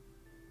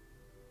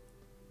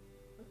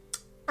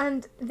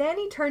 And then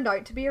he turned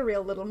out to be a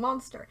real little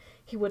monster.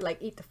 He would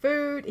like eat the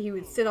food, he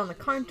would sit on the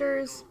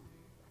counters,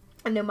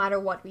 and no matter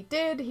what we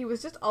did, he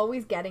was just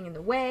always getting in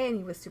the way, and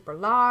he was super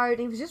loud, and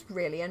he was just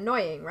really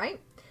annoying,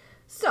 right?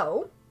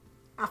 So,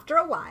 after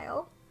a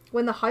while,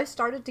 when the house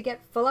started to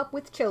get full up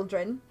with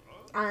children,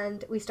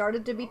 and we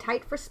started to be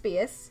tight for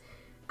space,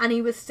 and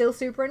he was still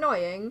super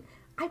annoying,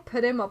 I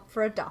put him up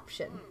for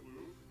adoption.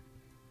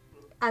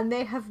 And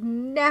they have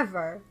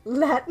never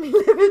let me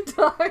live it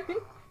down.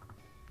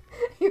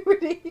 He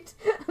would eat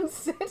and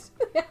sit,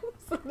 the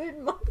absolute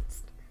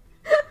monster.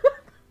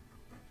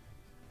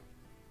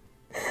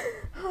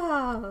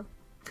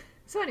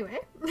 So anyway,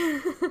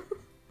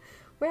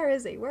 where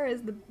is he? Where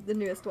is the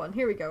newest one?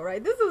 Here we go,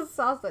 right? This is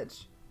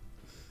Sausage.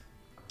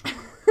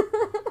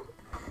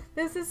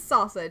 This is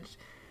Sausage.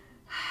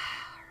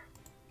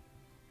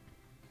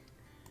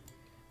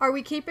 Are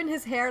we keeping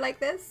his hair like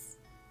this?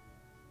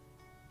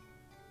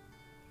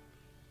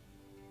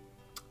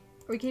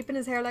 Are we keeping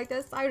his hair like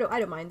this? I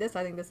don't mind this.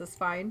 I think this is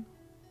fine.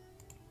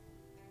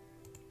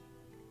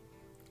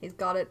 He's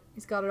got it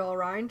all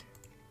round.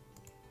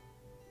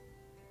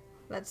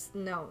 Let's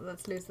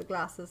lose the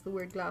glasses. The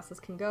weird glasses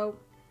can go.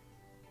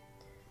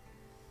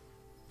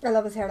 I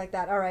love his hair like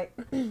that. Alright.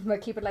 We'll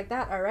keep it like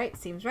that. Alright,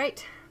 seems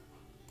right.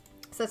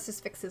 So let's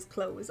just fix his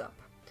clothes up.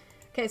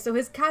 Okay, so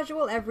his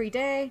casual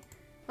everyday.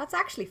 That's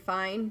actually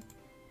fine.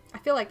 I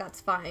feel like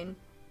that's fine.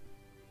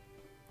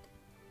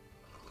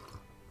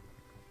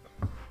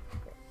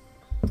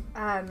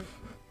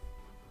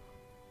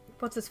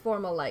 What's his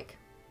formal like?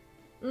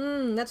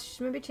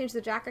 Let's maybe change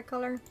the jacket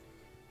color.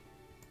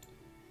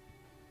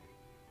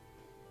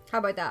 How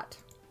about that?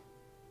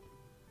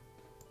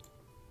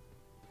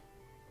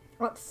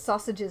 What's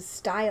Sausage's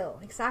style?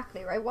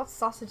 Exactly, right? What's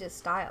Sausage's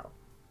style?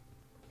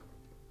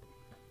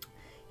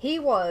 He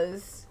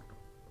was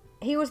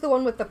the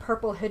one with the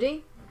purple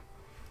hoodie.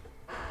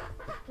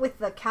 With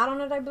the cat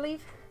on it, I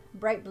believe.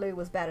 Bright blue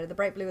was better. The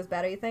bright blue was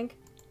better, you think?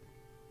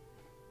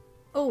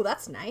 Oh,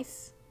 that's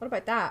nice. What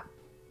about that?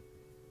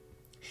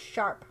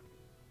 Sharp.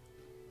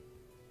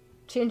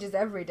 Changes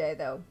every day,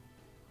 though.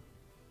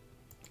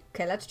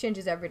 Okay, let's change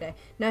his every day.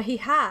 Now, he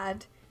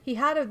had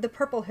the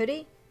purple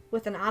hoodie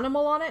with an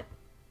animal on it.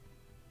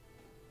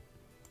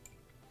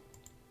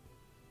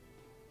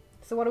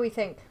 So what do we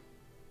think?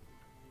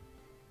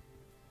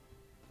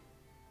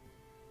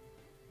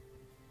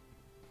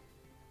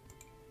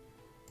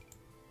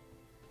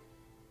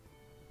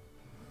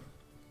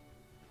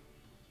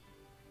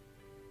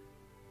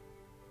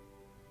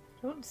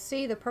 I don't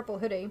see the purple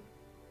hoodie.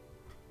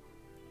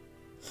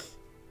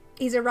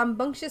 He's a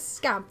rambunctious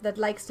scamp that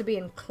likes to be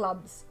in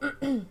clubs.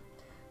 The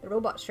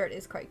robot shirt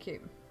is quite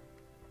cute.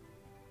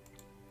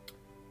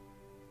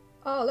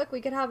 Oh, look, we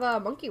could have a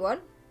monkey one.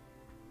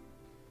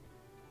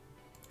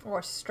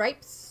 Or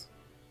stripes.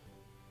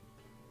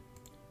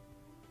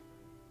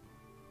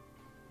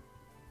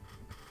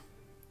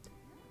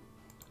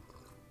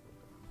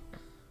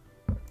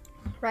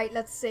 Right,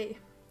 let's see.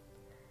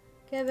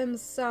 Give him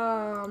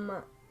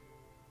some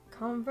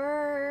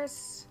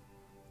Converse.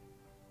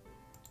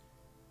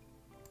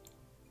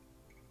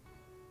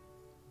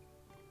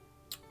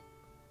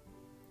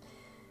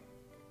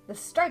 The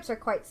stripes are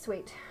quite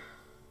sweet.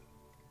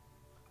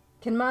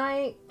 Can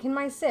my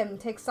sim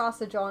take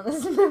Sausage on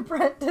as an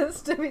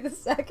apprentice to be the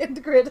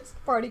second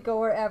greatest party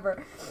goer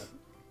ever?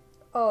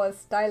 Oh, a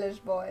stylish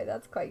boy.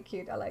 That's quite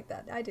cute. I like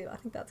that. I do. I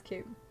think that's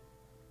cute.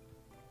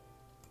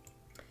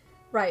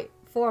 Right.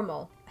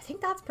 Formal. I think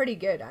that's pretty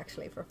good,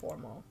 actually, for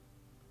formal.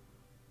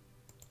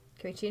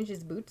 Can we change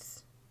his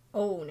boots?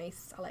 Oh,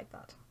 nice. I like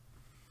that.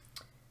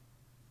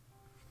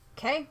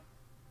 Okay.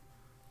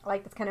 I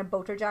like this kind of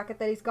boater jacket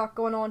that he's got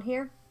going on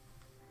here.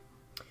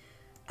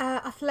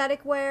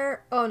 Athletic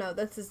wear. Oh no,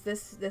 this is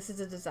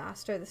a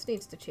disaster. This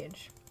needs to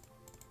change.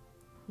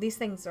 These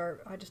things are,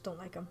 I just don't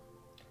like them.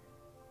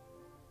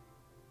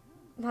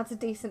 That's a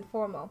decent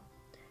formal.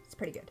 It's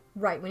pretty good.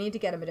 Right, we need to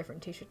get him a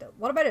different t-shirt though.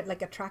 What about it?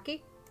 Like a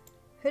tracky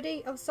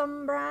hoodie of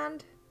some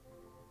brand?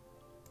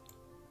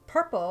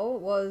 Purple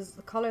was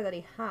the color that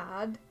he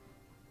had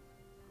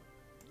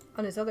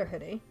on his other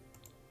hoodie.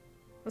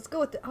 Let's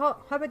go with the... Oh,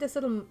 how about this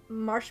little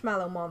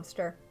marshmallow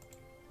monster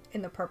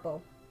in the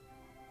purple?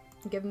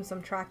 Give him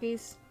some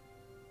trackies.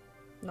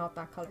 Not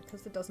that color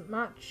because it doesn't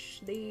match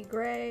the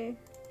grey.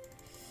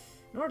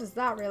 Nor does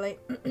that really.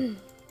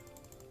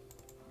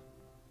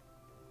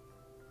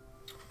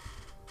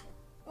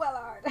 Well,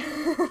 hard.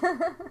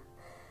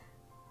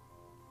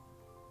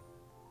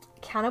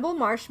 Cannibal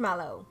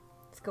Marshmallow.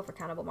 Let's go for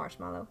Cannibal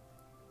Marshmallow.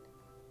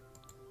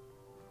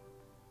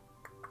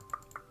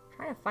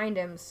 Trying to find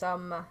him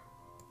some...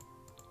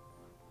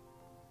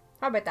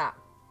 How about that?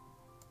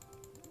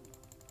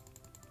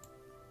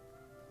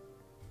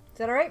 Is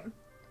that alright?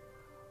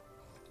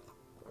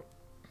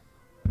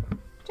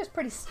 Just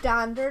pretty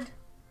standard.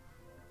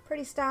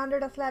 Pretty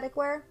standard athletic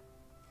wear.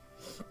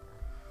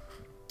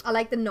 I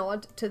like the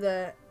nod to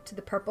the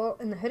purple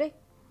in the hoodie.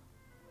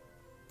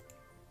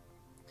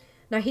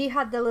 Now he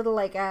had the little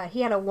like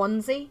he had a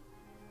onesie.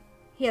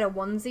 He had a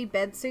onesie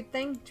bedsoup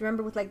thing. Do you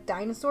remember with like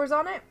dinosaurs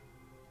on it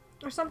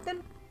or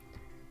something?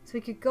 So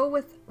we could go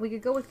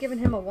with giving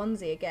him a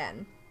onesie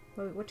again.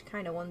 Which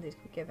kind of onesies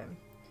could we give him?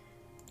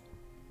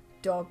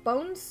 Dog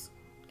bones.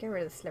 Get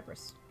rid of the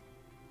slippers.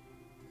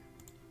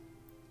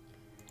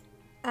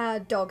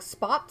 Dog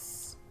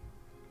spots.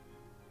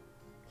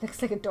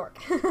 Looks like a dork.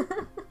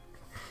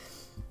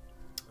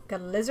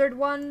 Got a lizard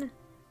one.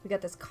 We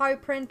got this cow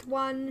print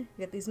one.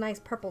 We got these nice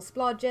purple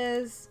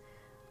splodges.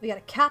 We got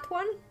a cat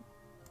one.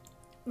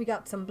 We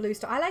got some blue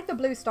stars. I like the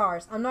blue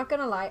stars. I'm not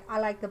gonna lie. I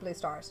like the blue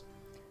stars.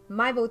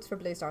 My vote's for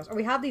blue stars. Or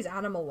we have these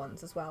animal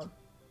ones as well.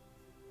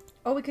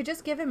 Oh, we could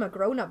just give him a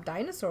grown-up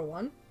dinosaur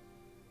one.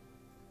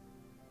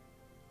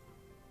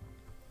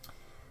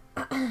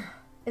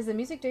 Is the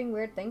music doing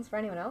weird things for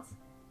anyone else?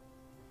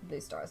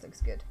 Blue stars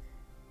looks good.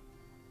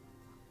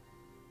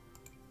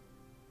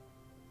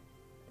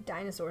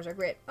 Dinosaurs are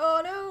great.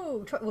 Oh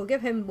no! We'll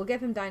give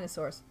him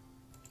dinosaurs.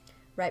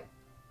 Right.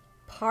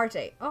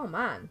 Party. Oh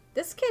man.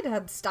 This kid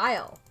had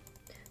style.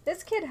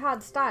 This kid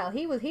had style.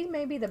 He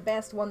may be the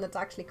best one that's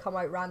actually come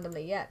out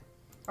randomly yet.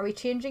 Are we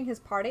changing his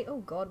party?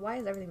 Oh god, why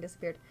has everything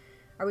disappeared?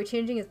 Are we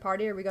changing his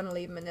party or are we going to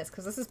leave him in this?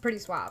 Because this is pretty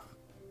suave.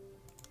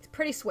 It's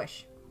pretty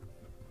swish.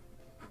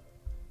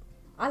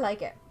 I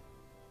like it.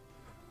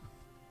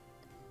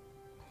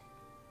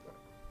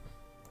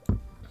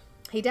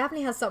 He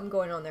definitely has something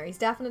going on there. He's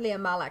definitely a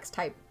Malax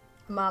type.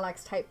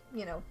 Malax type,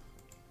 you know.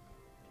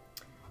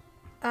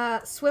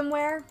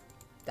 Swimwear.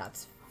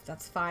 That's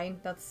fine.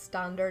 That's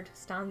standard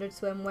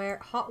swimwear.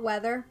 Hot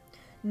weather.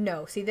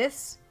 No. See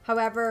this?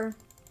 However,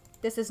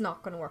 this is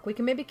not going to work. We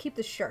can maybe keep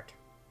the shirt.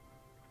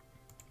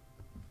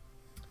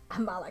 A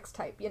Malax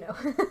type, you know.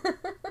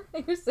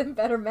 You're some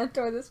better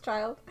mentor this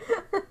child.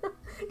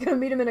 Gonna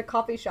meet him in a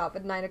coffee shop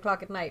at 9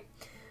 o'clock at night.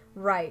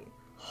 Right.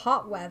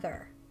 Hot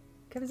weather.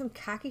 Give him some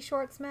khaki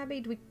shorts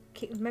maybe. Do we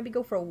maybe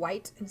go for a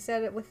white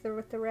instead of with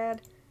the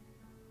red?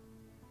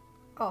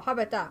 Oh, how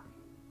about that?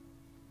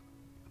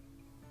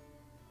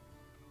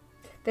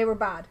 They were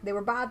bad. They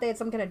were bad. They had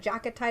some kind of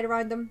jacket tied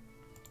around them.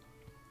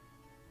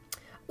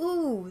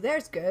 Ooh,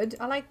 there's good.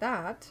 I like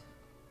that.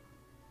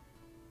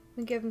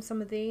 We give him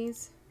some of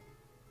these.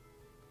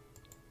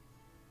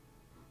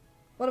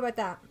 What about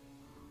that?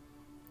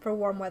 For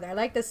warm weather. I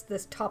like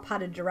this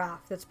top-hatted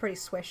giraffe. That's pretty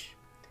swish.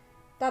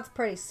 That's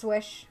pretty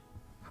swish.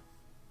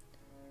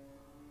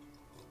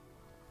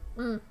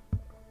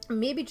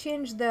 Maybe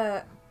change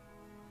the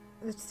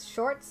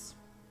shorts.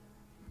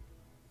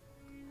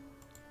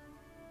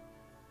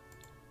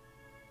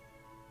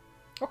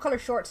 What color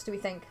shorts do we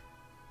think?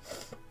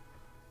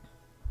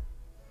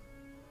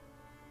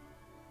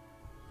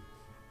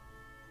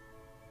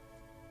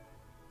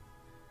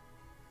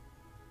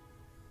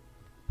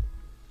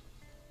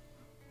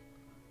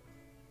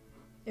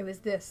 It was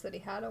this that he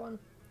had on.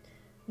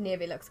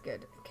 Navy looks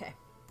good. Okay.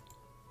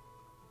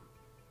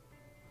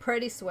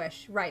 Pretty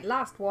swish. Right,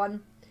 last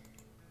one.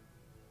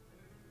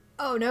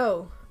 Oh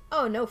no.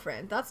 Oh no,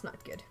 friend. That's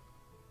not good.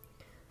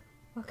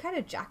 What kind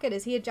of jacket?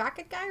 Is he a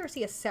jacket guy or is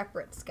he a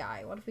separates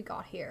guy? What have we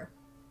got here?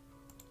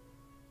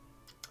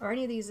 Are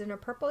any of these in a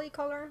purpley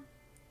color?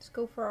 Let's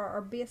go for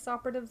our base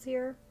operatives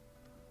here.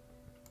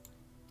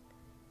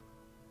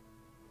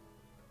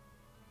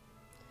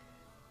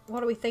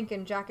 What are we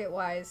thinking jacket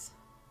wise?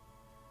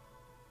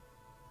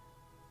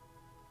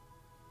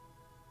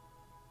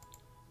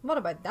 What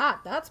about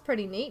that? That's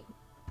pretty neat.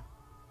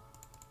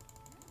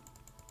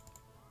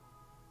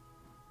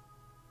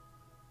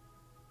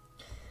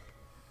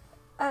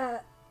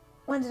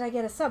 When did I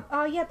get a sub?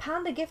 Oh yeah,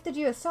 Panda gifted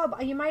you a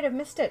sub. You might have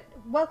missed it.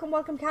 Welcome,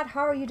 welcome, cat.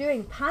 How are you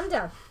doing?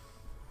 Panda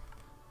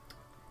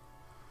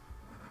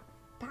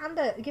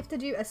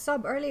gifted you a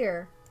sub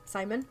earlier,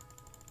 Simon.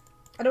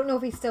 I don't know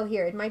if he's still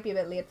here. It might be a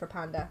bit late for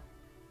Panda.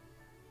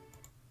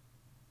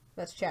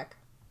 Let's check.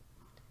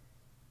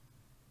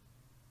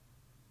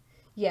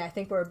 Yeah, I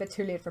think we're a bit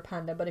too late for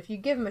Panda, but if you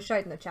give him a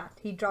shout in the chat,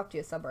 he dropped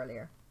you a sub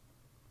earlier.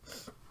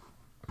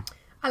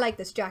 I like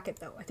this jacket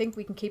though. I think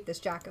we can keep this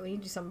jacket. We need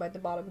to do something about the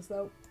bottoms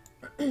though.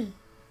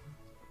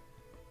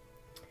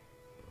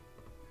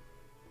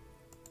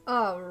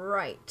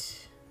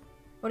 Alright.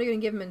 What are you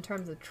going to give him in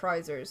terms of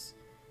trousers?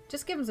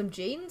 Just give him some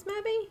jeans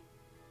maybe?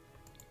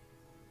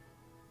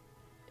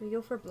 Do we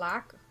go for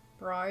black?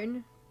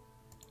 Brown?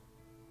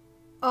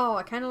 Oh,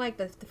 I kind of like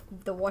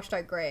the washed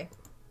out grey.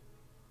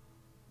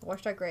 The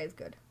washed out grey is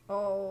good.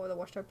 Oh, the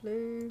washed out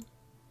blue.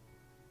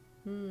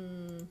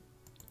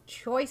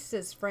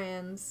 Choices,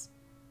 friends.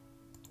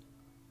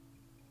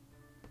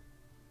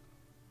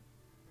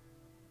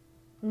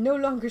 No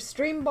longer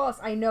stream boss.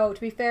 I know.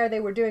 To be fair,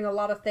 they were doing a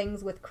lot of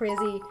things with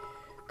crazy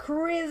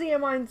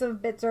amounts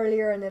of bits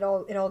earlier, and it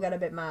all got a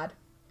bit mad.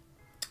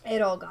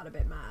 It all got a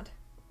bit mad.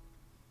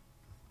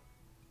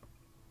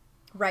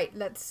 Right.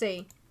 Let's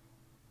see.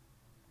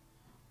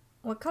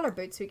 What color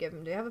boots do we give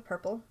them? Do they have a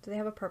purple? Do they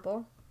have a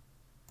purple?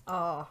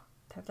 Oh,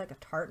 they have like a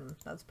tartan.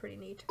 That's pretty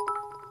neat.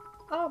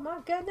 Oh my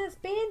goodness,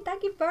 Bean!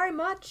 Thank you very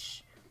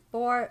much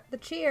for the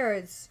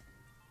cheers.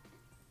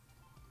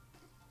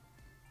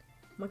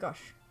 Oh my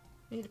gosh.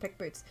 I need to pick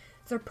boots.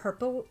 Is there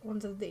purple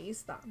ones of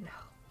these? No,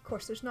 of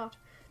course there's not.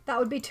 That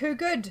would be too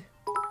good.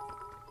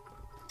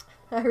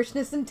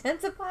 Irishness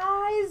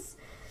intensifies.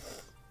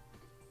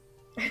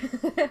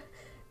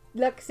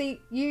 Look, see,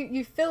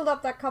 you filled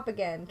up that cup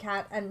again,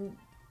 Kat, and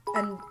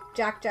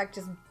Jack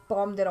just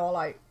bombed it all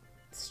out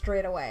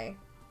straight away.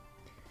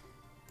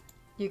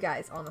 You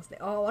guys, honestly.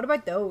 Oh, what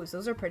about those?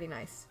 Those are pretty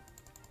nice.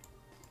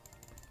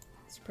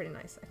 It's pretty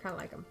nice. I kind of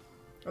like them.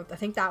 Oh, I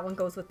think that one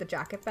goes with the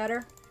jacket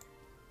better.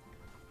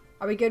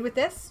 Are we good with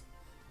this?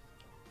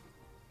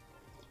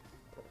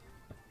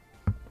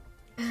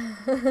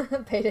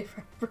 Payday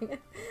for bring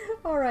it.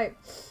 Alright.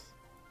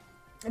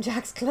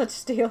 Jack's clutch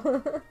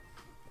steel.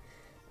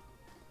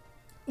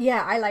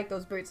 Yeah, I like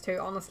those boots too,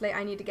 honestly.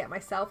 I need to get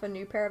myself a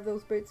new pair of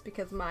those boots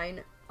because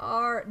mine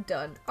are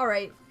done.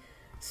 Alright.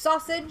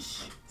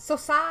 Sausage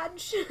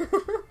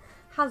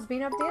has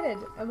been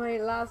updated. And my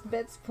last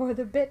bits for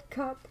the bit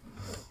cup.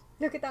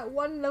 Look at that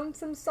one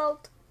lonesome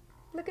salt.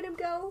 Look at him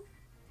go.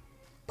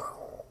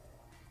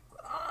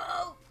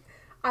 Oh,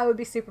 I would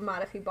be super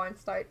mad if he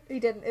bounced out. He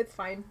didn't. It's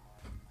fine.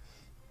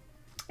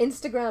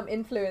 Instagram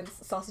influence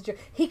sausage.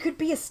 He could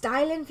be a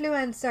style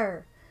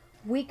influencer.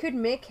 We could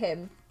make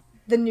him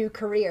the new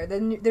career.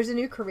 There's a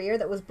new career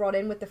that was brought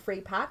in with the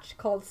free patch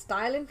called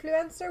style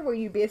influencer, where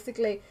you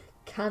basically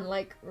can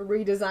like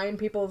redesign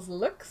people's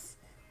looks.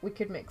 We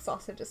could make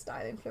Sausage a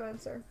style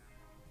influencer.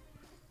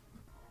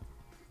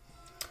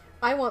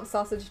 I want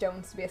Sausage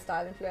Jones to be a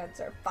style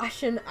influencer.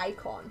 Fashion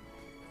icon.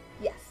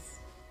 Yes.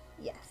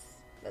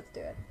 Yes. Let's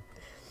do it.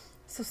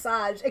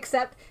 Sausage.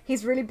 Except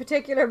he's really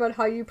particular about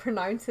how you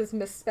pronounce his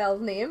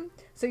misspelled name.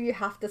 So you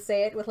have to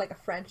say it with like a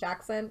French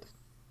accent.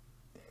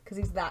 Because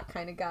he's that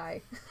kind of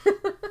guy.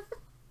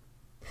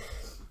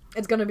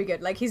 It's gonna be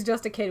good. Like, he's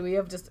just a kid.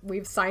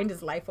 We've signed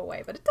his life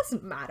away. But it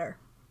doesn't matter.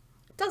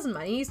 It doesn't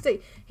matter.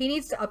 He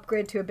needs to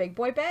upgrade to a big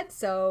boy bed.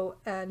 So,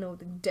 no,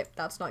 the dip.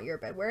 That's not your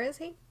bed. Where is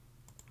he?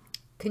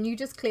 Can you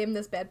just claim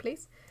this bed,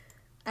 please?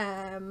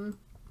 And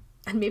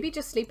maybe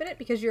just sleep in it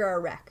because you're a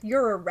wreck.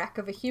 You're a wreck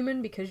of a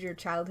human because your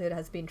childhood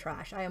has been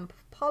trash. I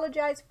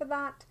apologize for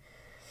that.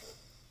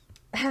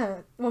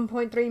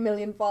 1.3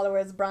 million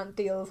followers. Brant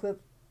deals with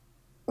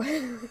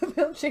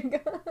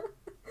Vilchinga.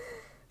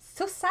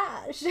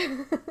 Sausage.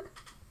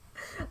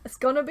 It's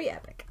gonna be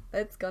epic.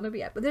 It's gonna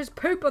be epic. There's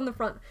poop on the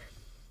front.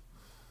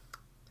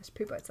 There's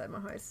poop outside my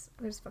house.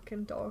 There's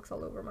fucking dogs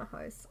all over my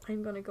house.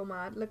 I'm gonna go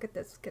mad. Look at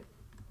this.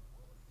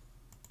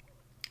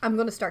 I'm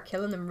gonna start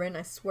killing them, Rin.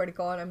 I swear to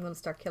God, I'm gonna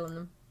start killing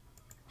them.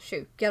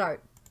 Shoo, get out.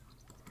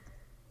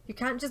 You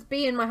can't just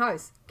be in my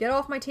house. Get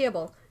off my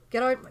table.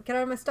 Get out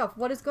of my stuff.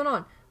 What is going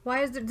on?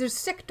 Why is there's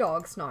sick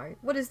dogs now?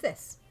 What is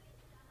this?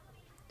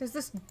 There's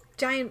this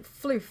giant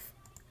floof.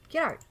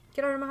 Get out.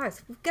 Get out of my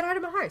house. Get out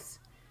of my house.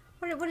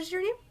 What is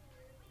your name?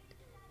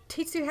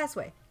 Titsu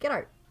Hesway. Get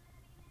out.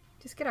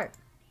 Just get out.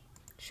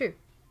 Shoo.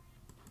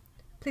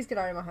 Please get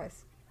out of my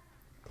house.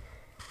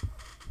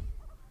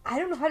 I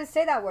don't know how to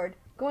say that word.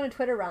 Go on a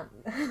Twitter rant.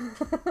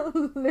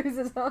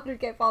 Loses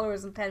 100k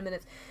followers in 10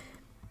 minutes.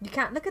 You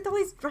can't. Look at all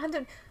these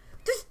random.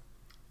 Just.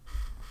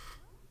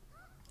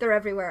 They're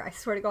everywhere. I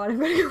swear to God, I'm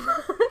gonna go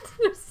mad.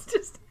 There's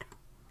just.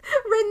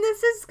 Rin,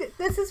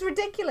 this is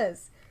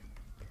ridiculous.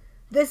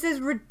 This is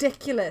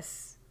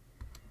ridiculous.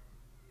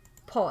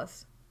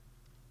 Pause.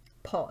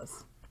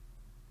 Pause.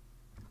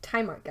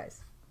 Time out,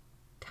 guys.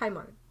 Time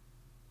out.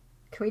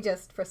 Can we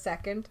just, for a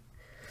second?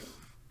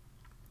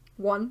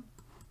 1,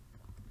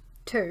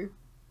 2,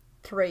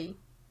 3,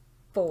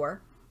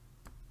 4.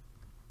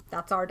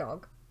 That's our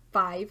dog.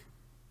 5,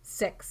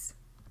 6,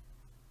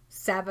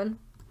 7.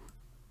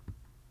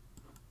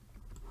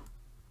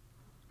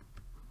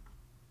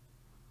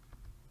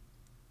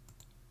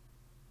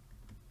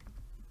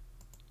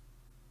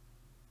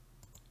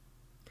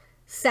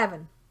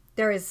 Seven.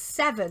 There is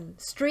 7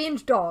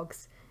 strange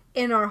dogs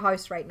in our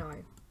house right now.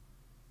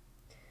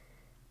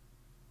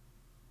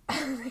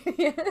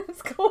 Yeah,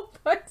 it's cold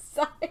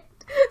outside.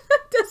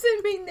 That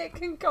doesn't mean they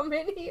can come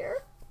in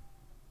here.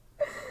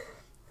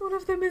 One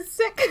of them is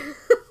sick. We're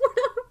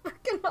in a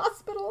freaking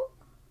hospital.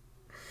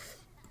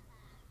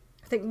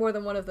 I think more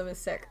than one of them is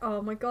sick.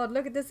 Oh my god,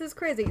 look at this. This is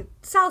crazy.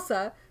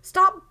 Salsa,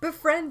 stop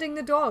befriending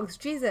the dogs.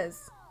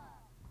 Jesus.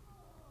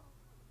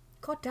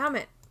 God damn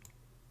it.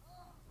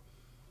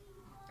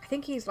 I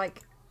think he's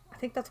like, I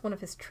think that's one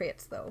of his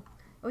traits though.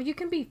 Oh, you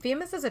can be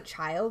famous as a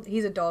child.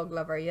 He's a dog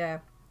lover, yeah.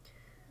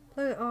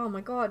 Look, oh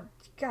my god,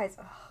 guys,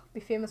 be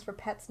famous for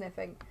pet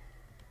sniffing.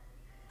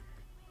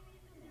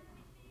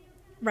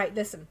 Right,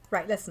 listen.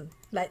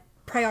 Let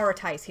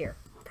prioritize here.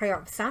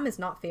 Sam is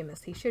not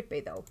famous. He should be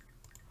though.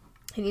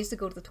 He needs to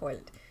go to the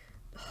toilet.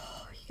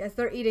 Oh, you guys,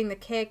 they're eating the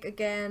cake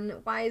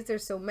again. Why is there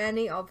so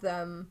many of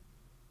them?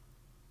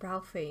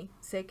 Ralphie,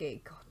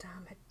 Ziggy, god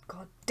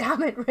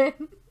damn it,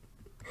 Rin.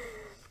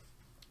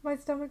 My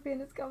stomach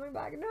pain is coming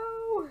back.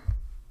 No.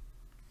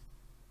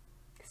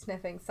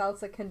 Sniffing.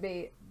 Salsa can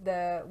be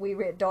the we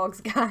rate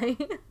dogs guy.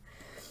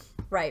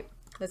 Right.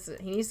 Listen,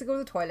 he needs to go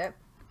to the toilet.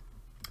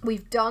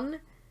 We've done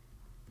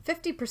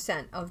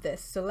 50% of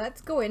this. So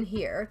let's go in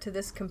here to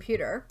this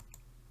computer.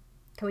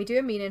 Can we do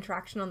a mean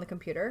interaction on the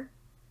computer?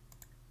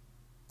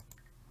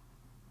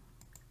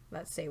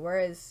 Let's see. Where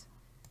is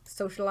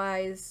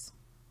socialize?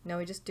 No,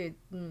 we just do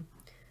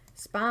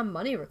spam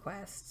money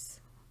requests.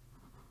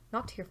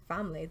 Not to your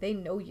family. They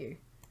know you.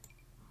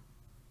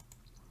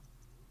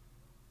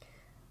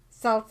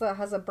 Salsa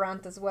has a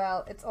brand as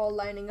well. It's all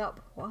lining up.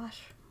 What?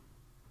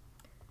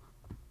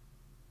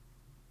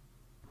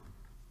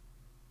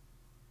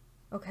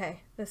 Okay,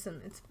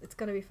 listen. It's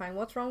gonna be fine.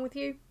 What's wrong with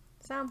you,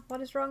 Sam?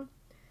 What is wrong?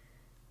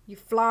 You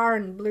flower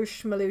and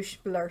bloosh maloosh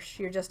blursh.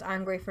 You're just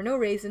angry for no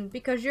reason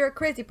because you're a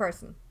crazy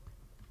person.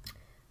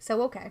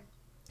 So okay.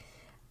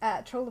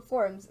 Troll the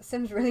forums.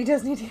 Sims really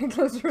does need to get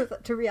closer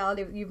to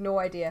reality. You've no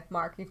idea,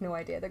 Mark. You've no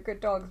idea. They're good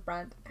dogs,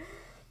 Brand.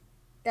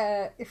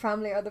 Your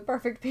family are the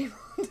perfect people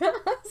to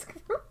ask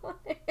for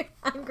money.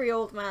 Angry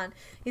old man.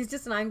 He's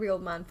just an angry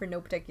old man for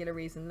no particular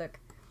reason. Look,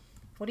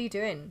 what are you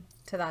doing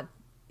to that?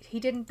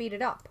 He didn't beat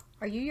it up.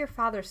 Are you your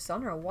father's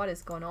son or what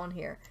is going on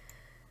here?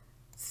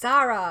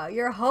 Sarah,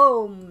 you're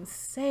home.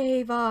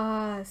 Save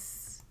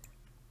us.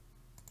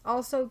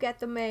 Also get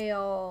the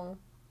mail.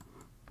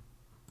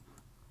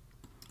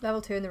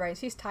 Level 2 in the race.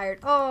 She's tired.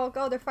 Oh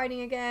god, they're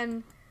fighting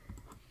again.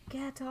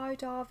 Get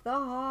out of the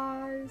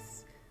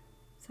house.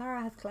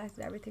 Sarah has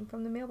collected everything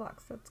from the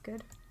mailbox. That's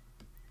good.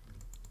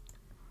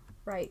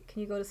 Right,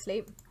 can you go to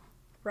sleep?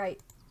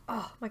 Right.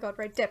 Oh my god,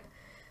 right, dip.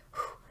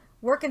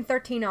 Work in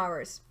 13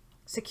 hours.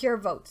 Secure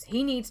votes.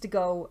 He needs to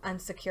go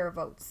and secure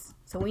votes.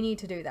 So we need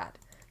to do that.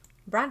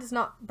 Brand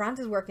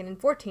is working in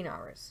 14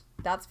 hours.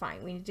 That's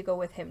fine. We need to go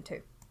with him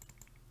too.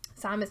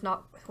 Sam is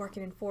not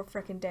working in 4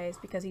 frickin' days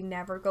because he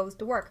never goes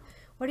to work.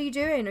 What are you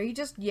doing? Are you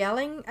just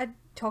yelling at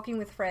talking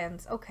with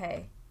friends?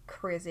 Okay,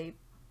 crazy.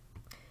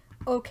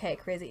 Okay,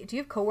 crazy. Do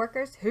you have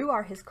co-workers? Who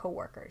are his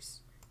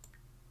co-workers?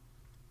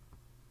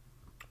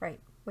 Right.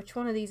 Which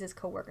one of these is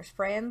co-workers?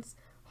 Friends,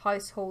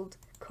 household,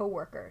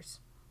 co-workers.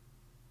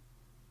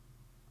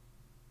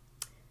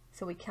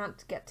 So we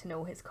can't get to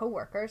know his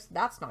co-workers.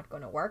 That's not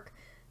going to work.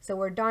 So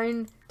we're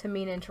down to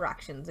mean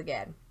interactions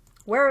again.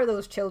 Where are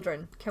those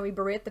children? Can we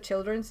berate the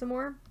children some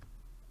more?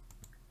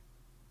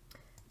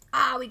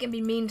 Ah, we can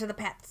be mean to the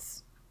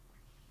pets.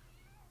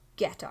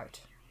 Get out.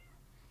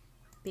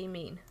 Be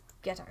mean.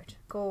 Get out.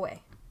 Go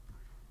away.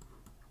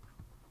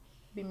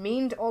 Be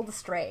mean to all the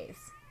strays.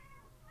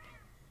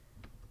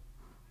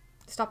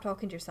 Stop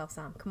talking to yourself,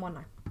 Sam. Come on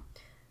now.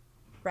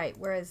 Right,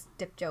 where is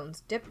Dip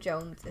Jones? Dip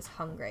Jones is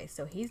hungry,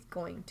 so he's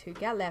going to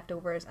get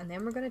leftovers and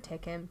then we're going to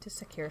take him to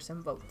secure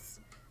some votes.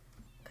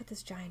 Look at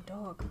this giant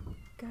dog.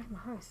 Get out of my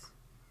house.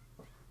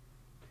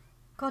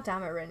 God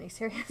damn it, Ren, are you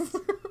serious?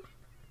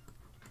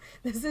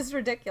 This is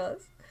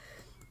ridiculous.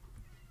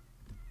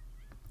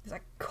 There's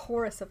a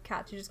chorus of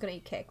cats. You're just going to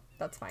eat cake.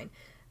 That's fine.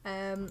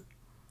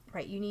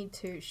 Right, you need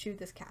to shoo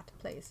this cat,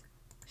 please.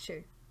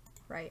 Shoo.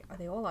 Right, are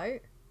they all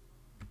out?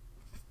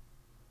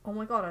 Oh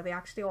my god, are they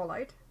actually all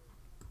out?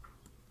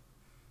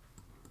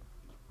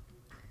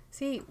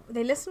 See,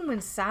 they listen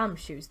when Sam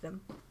shoos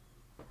them.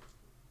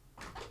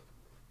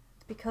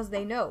 It's because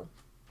they know.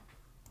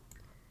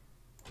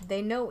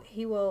 They know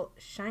he will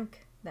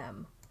shank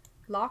them.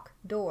 Lock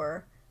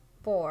door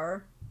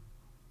for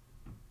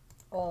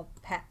all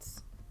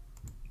pets.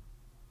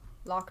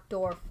 Lock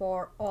door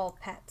for all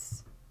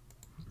pets.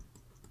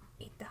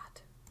 Eat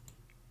that.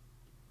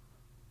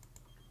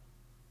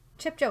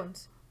 Chip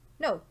Jones.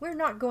 No, we're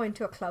not going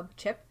to a club,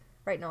 Chip,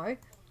 right now.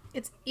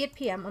 It's 8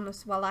 PM on a,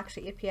 well,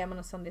 actually 8 PM on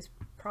a Sunday is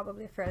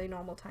probably a fairly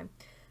normal time.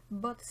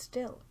 But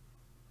still.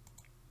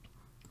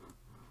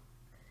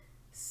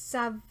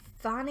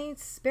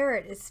 Savani's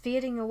spirit is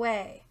fading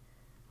away.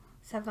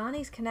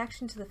 Savani's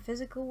connection to the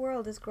physical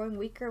world is growing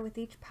weaker with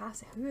each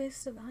passing. Who is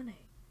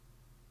Savani?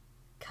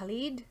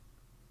 Khalid?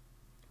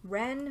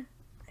 Ren?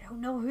 I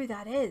don't know who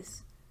that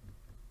is.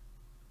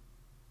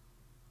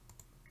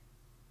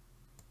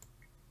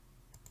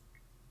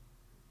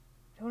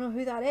 I don't know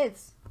who that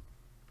is.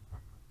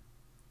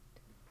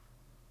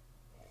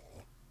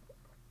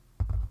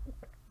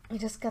 I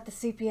just got the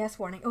CPS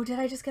warning. Oh, did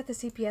I just get the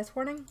CPS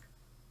warning?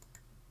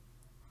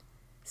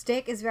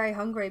 Steak is very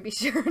hungry. Be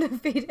sure to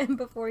feed him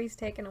before he's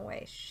taken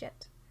away.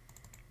 Shit.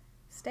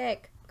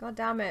 Steak. God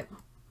damn it.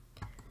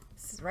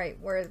 This is right.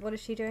 What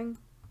is she doing?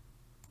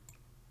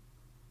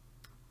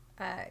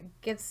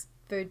 Gives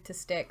food to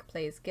Steak,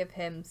 please. Give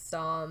him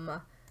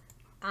some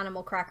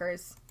animal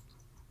crackers.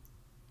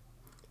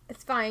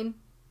 It's fine.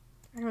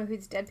 I don't know who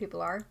these dead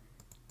people are.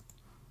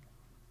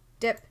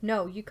 Dip,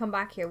 no, you come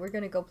back here. We're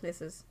gonna go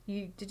places.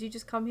 Did you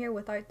just come here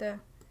without the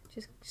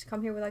just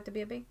come here without the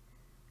baby?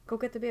 Go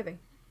get the baby.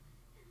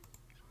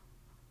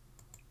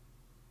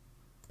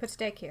 Put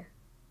Steak here.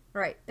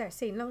 Right, there,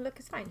 see, no, look,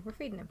 it's fine. We're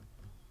feeding him.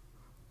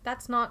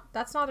 That's not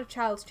a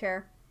child's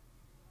chair.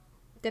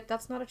 Dip,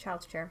 that's not a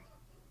child's chair.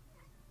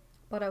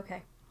 But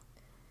okay.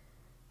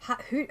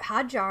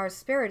 Hajar's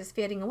spirit is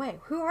fading away.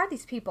 Who are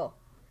these people?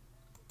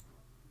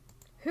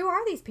 Who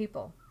are these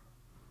people?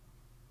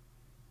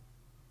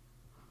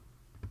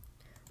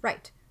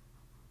 Right.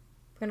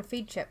 We're gonna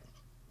feed Chip.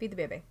 Feed the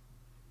baby.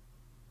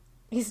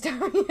 He's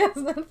starving. He has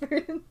no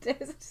food in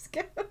days. Just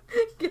give him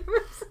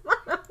some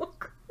animal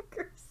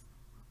crackers.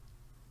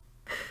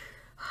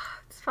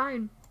 It's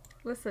fine.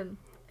 Listen,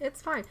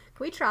 it's fine. Can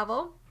we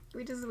travel?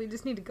 We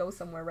just need to go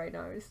somewhere right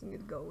now. We just need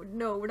to go.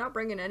 No, we're not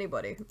bringing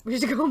anybody. We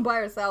should go by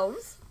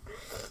ourselves.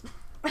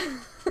 I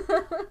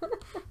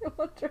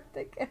wonder if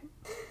they came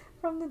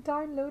from the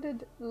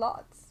downloaded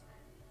lots.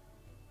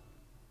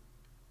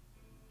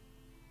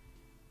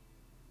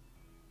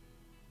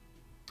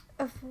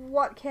 Of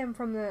what came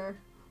from the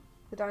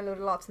downloaded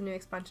lots, the new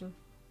expansion.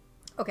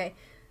 Okay.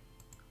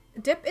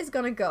 Dip is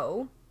gonna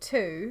go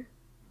to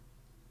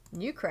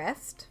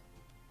Newcrest,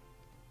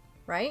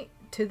 right?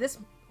 To this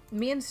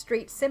main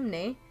street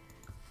Simney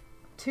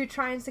to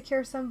try and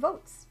secure some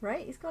votes,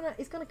 right? He's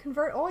gonna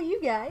convert all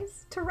you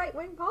guys to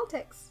right-wing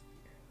politics.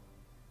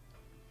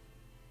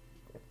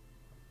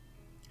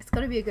 It's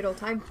gonna be a good old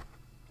time.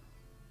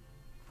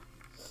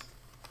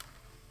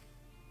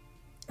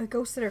 The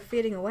ghosts that are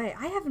fading away.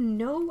 I have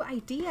no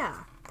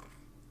idea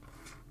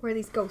where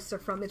these ghosts are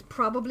from. It's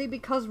probably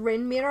because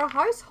Rin made our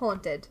house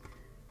haunted.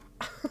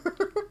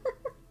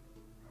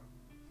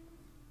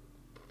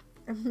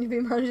 If he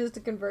manages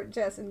to convert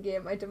Jess in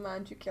game, I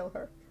demand you kill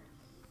her.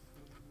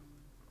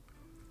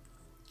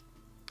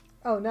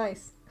 Oh,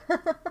 nice.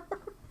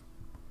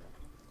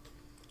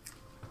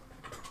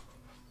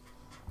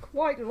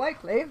 Quite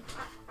likely.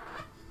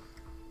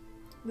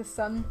 The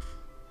sun.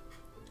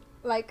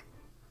 Like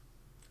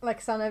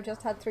son, I've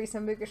just had 3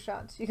 Sambuca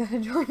shots. You gotta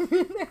join me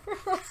in there.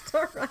 I'll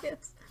start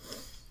riots.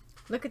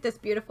 Look at this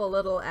beautiful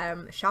little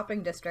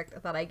shopping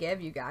district that I gave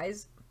you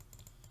guys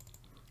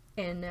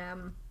in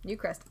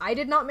Newcrest. I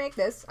did not make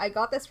this. I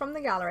got this from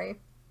the gallery.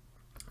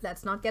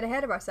 Let's not get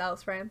ahead of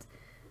ourselves, friends.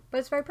 But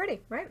it's very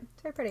pretty, right?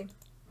 It's very pretty.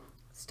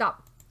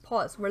 Stop.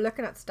 Pause. We're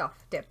looking at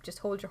stuff. Dip. Just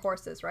hold your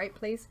horses, right,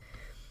 please?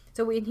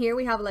 So in here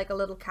we have like a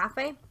little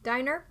cafe,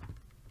 diner.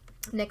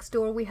 Next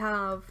door we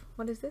have,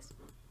 what is this?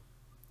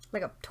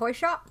 Like a toy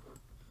shop.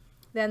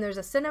 Then there's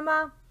a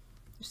cinema.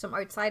 There's some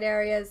outside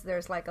areas.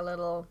 There's like a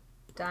little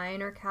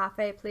diner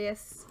cafe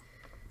place.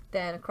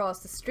 Then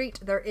across the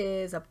street there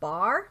is a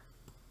bar.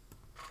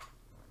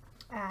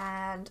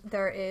 And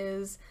there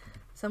is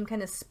some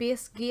kind of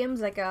space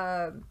games, like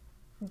a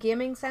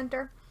gaming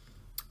center.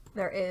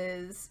 There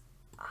is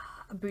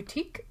a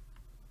boutique.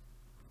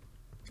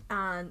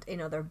 And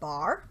another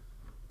bar.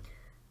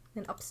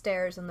 Then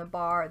upstairs in the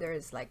bar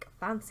there's like a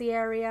fancy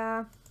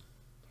area.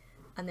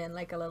 And then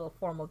like a little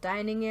formal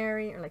dining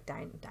area, or like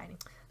dining,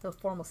 little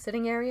formal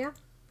sitting area.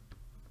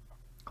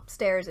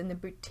 Upstairs in the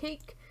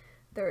boutique,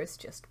 there is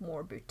just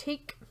more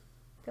boutique.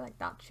 I feel like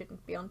that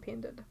shouldn't be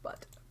unpainted,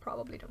 but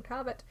probably don't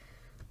have it.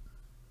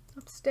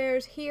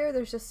 Upstairs here,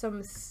 there's just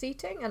some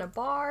seating and a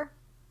bar.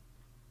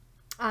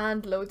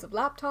 And loads of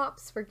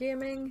laptops for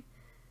gaming.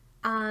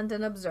 And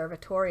an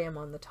observatorium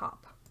on the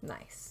top.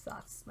 Nice,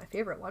 that's my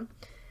favorite one.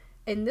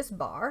 In this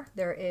bar,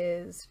 there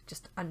is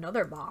just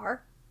another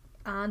bar.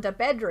 And a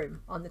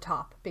bedroom on the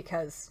top,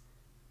 because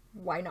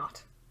why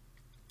not?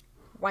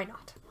 Why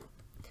not?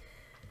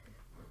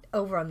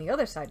 Over on the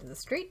other side of the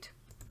street,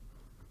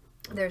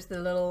 there's the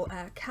little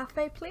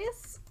cafe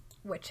place,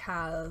 which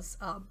has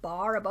a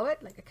bar above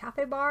it, like a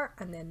cafe bar,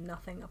 and then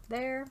nothing up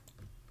there.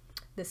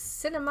 The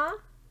cinema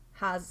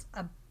has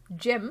a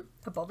gym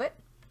above it.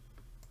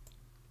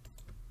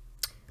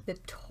 The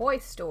toy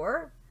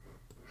store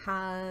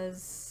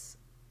has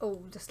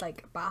just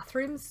like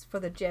bathrooms for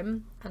the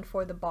gym and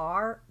for the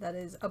bar that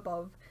is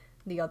above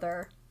the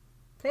other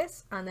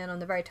place. And then on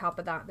the very top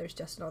of that, there's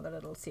just another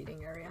little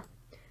seating area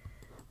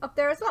up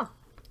there as well.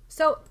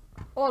 So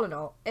all in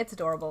all, it's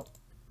adorable.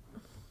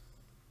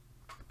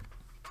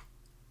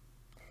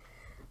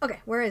 Okay,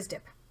 where is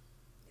Dip?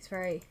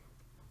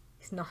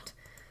 He's not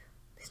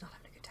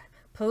having a good time.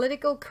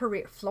 Political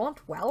career,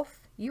 flaunt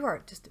wealth. You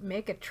are just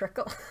make it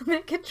trickle.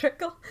 Make it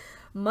trickle.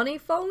 Money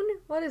phone?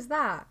 What is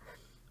that?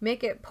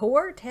 Make it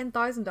poor?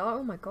 $10,000?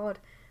 Oh my god.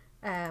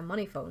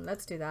 Money phone.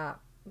 Let's do that.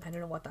 I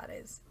don't know what that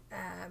is.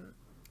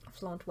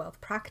 Flaunt wealth.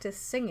 Practice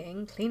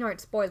singing. Clean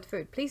out spoiled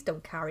food. Please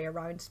don't carry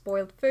around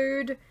spoiled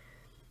food.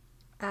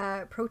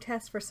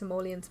 Protest for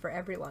simoleons for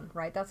everyone.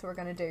 Right, that's what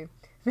we're going to do.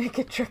 Make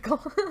it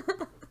trickle.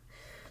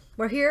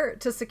 We're here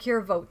to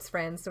secure votes,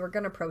 friends, so we're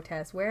going to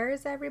protest. Where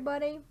is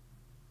everybody?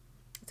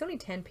 It's only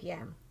 10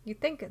 p.m. You'd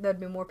think there'd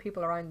be more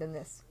people around than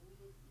this.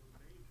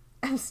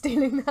 I'm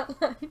stealing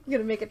that line. I'm going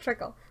to make it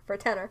trickle for a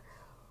tenner.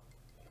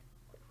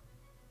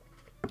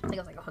 I think it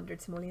was like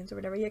 100 simoleons or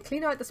whatever. Yeah,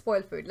 clean out the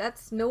spoiled food.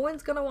 No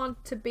one's going to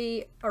want to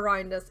be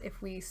around us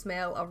if we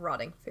smell of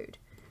rotting food.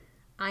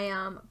 I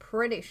am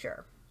pretty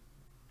sure.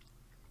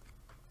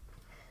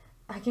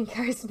 I can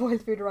carry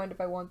spoiled food around if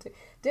I want to.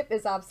 Dip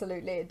is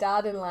absolutely a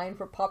dad in line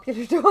for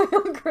popular toy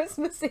on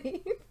Christmas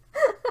Eve.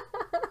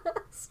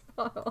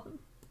 Spot on.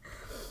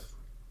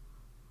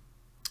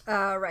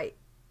 Right.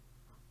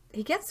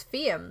 He gets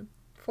fame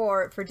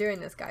for doing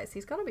this, guys.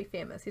 He's gonna be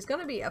famous. He's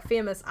gonna be a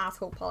famous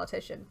asshole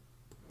politician.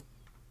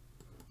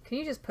 Can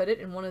you just put it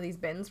in one of these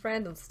bins,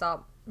 friend, and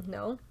stop?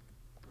 No?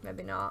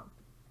 Maybe not.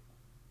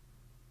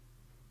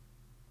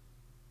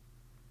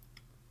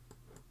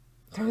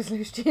 Throws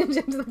loose change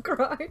into the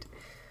crowd.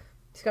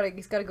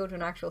 He's gotta go to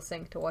an actual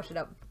sink to wash it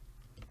up.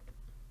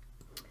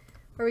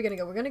 Where are we gonna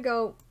go?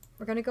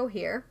 We're gonna go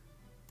here.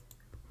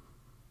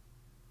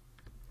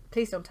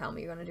 Please don't tell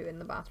me you're gonna do it in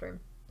the bathroom.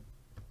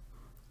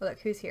 Oh look,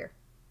 who's here?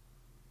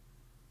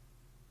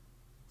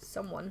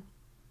 Someone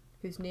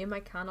whose name I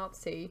cannot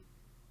see.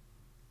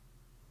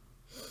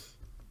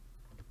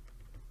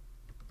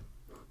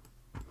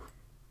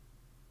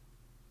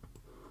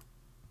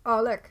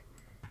 Oh look,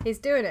 he's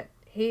doing it.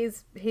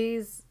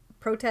 He's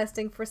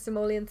protesting for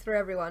simoleons for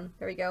everyone.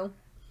 There we go.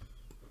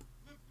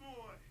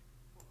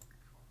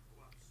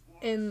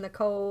 In the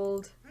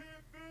cold.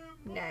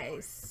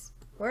 Nice.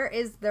 Where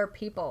is their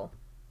people?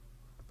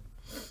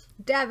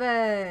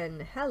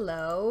 Devon!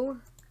 Hello.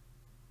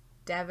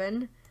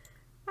 Devon.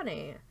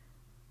 Funny.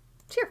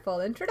 Cheerful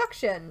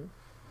introduction.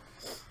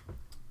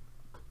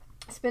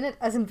 Spin it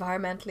as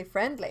environmentally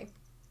friendly.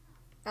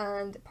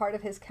 And part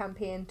of his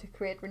campaign to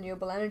create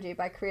renewable energy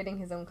by creating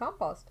his own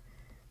compost.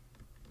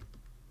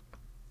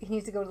 He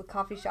needs to go to the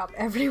coffee shop.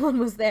 Everyone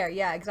was there.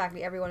 Yeah,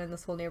 exactly. Everyone in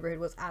this whole neighborhood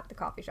was at the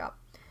coffee shop.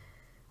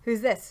 Who's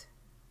this?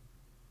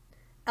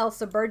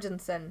 Elsa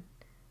Bergensen.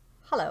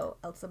 Hello,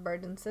 Elsa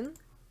Bergensen.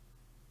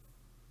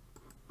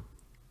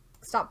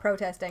 Stop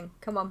protesting.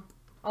 Come on.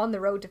 On the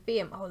road to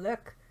fame. Oh,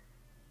 look.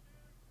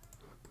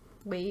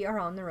 We are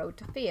on the road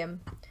to fame.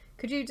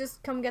 Could you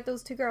just come get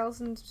those two girls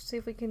and see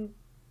if we can...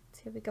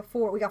 See if we got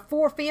 4. We got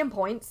 4 fame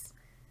points.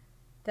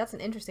 That's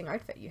an interesting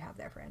outfit you have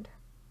there, friend.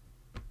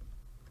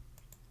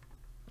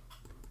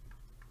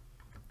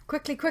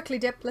 Quickly, quickly,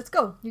 Dip. Let's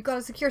go. You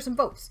gotta secure some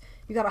votes.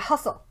 You gotta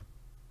hustle.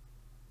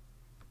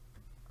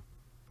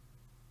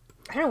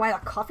 I don't know why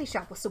that coffee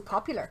shop was so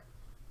popular.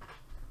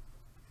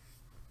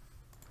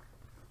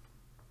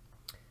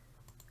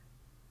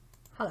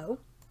 Hello.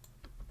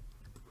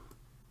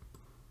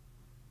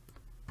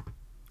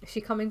 Is she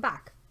coming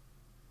back?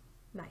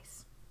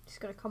 Nice. She's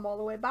gonna come all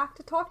the way back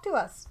to talk to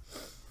us.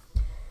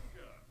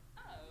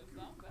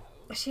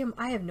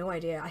 I have no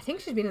idea. I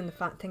think she's been in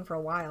the thing for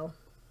a while.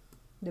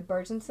 The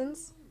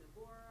Bergensons?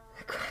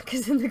 The crack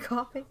is in the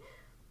coffee.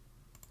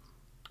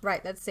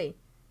 Right, let's see.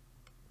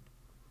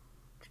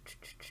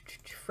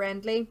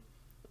 Friendly.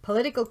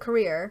 Political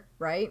career,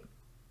 right?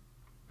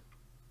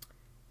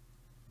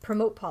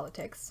 Promote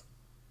politics.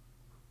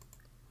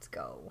 Let's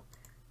go.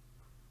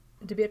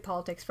 Debate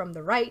politics from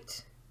the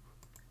right.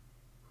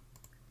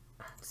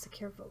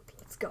 Secure vote.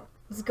 Let's go.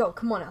 Let's go.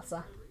 Come on,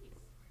 Elsa.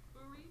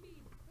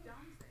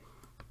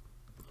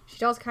 She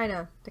does kind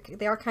of...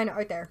 They are kind of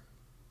out there.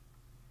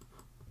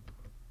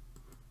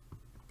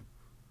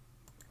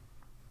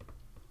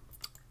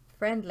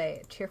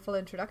 Friendly. Cheerful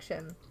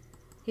introduction.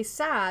 He's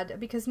sad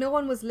because no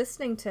one was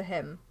listening to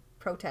him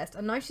protest.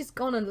 And now she's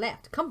gone and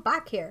left. Come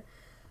back here.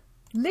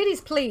 Ladies,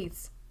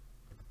 please.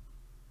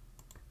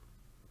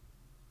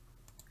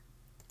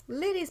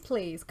 Ladies,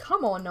 please.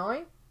 Come on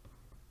now.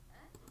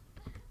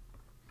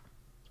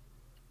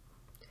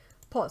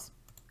 Pause.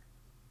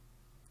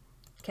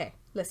 Okay,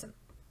 listen.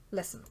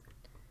 Listen.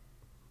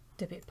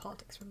 Debate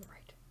politics from the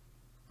right.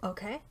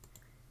 Okay?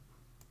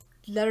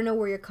 Let her know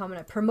where you're coming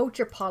at. Promote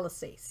your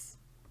policies.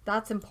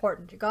 That's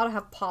important. You gotta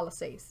have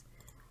policies.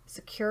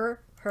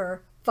 Secure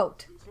her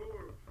vote.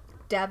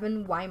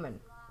 Devon Wyman.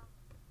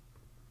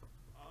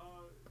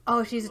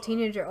 Oh, she's a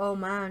teenager. Oh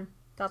man.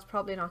 That's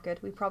probably not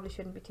good. We probably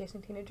shouldn't be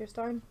chasing teenagers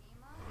down.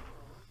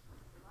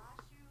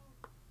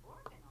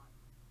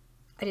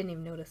 I didn't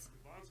even notice.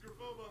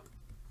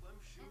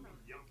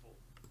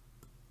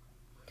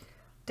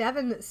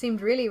 Devon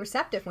seemed really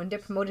receptive when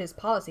Dip promoted his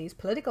policies.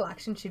 Political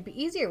action should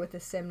be easier with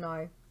this sim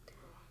now.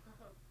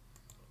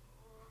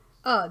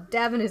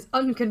 Devon is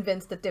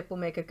unconvinced that Dip will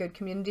make a good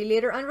community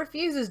leader and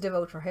refuses to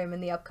vote for him in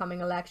the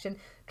upcoming election.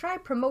 Try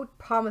promote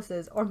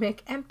promises or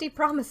make empty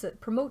promises.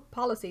 Promote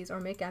policies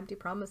or make empty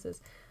promises.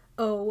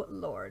 Oh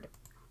Lord.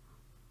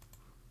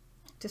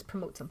 Just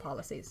promote some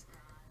policies.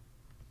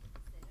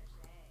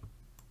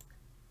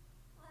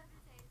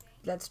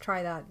 Let's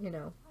try that, you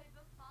know.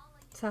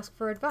 let's ask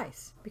for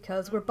advice.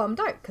 Because we're bummed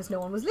out because no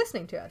one was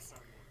listening to us.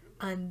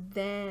 And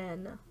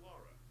then...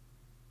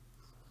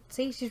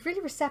 See, she's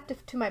really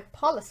receptive to my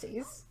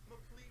policies.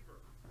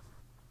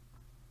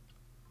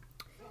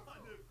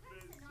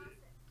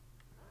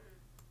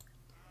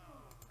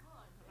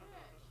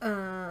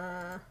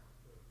 Oh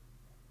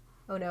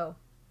no.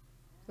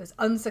 It was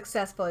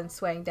unsuccessful in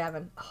swaying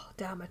Devon. Oh,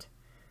 damn it.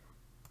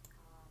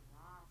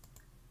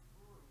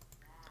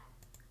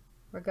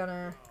 We're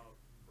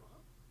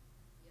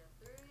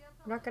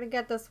not gonna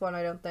get this one,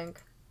 I don't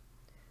think.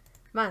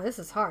 Man, this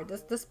is hard.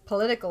 This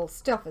political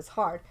stuff is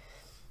hard.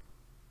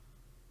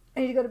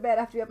 I need to go to bed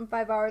after you up in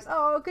 5 hours.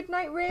 Oh, good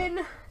night, Rin.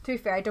 To be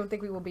fair, I don't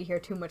think we will be here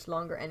too much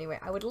longer anyway.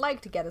 I would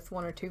like to get us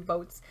 1 or 2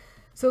 votes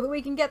so that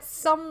we can get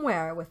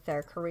somewhere with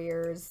their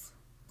careers.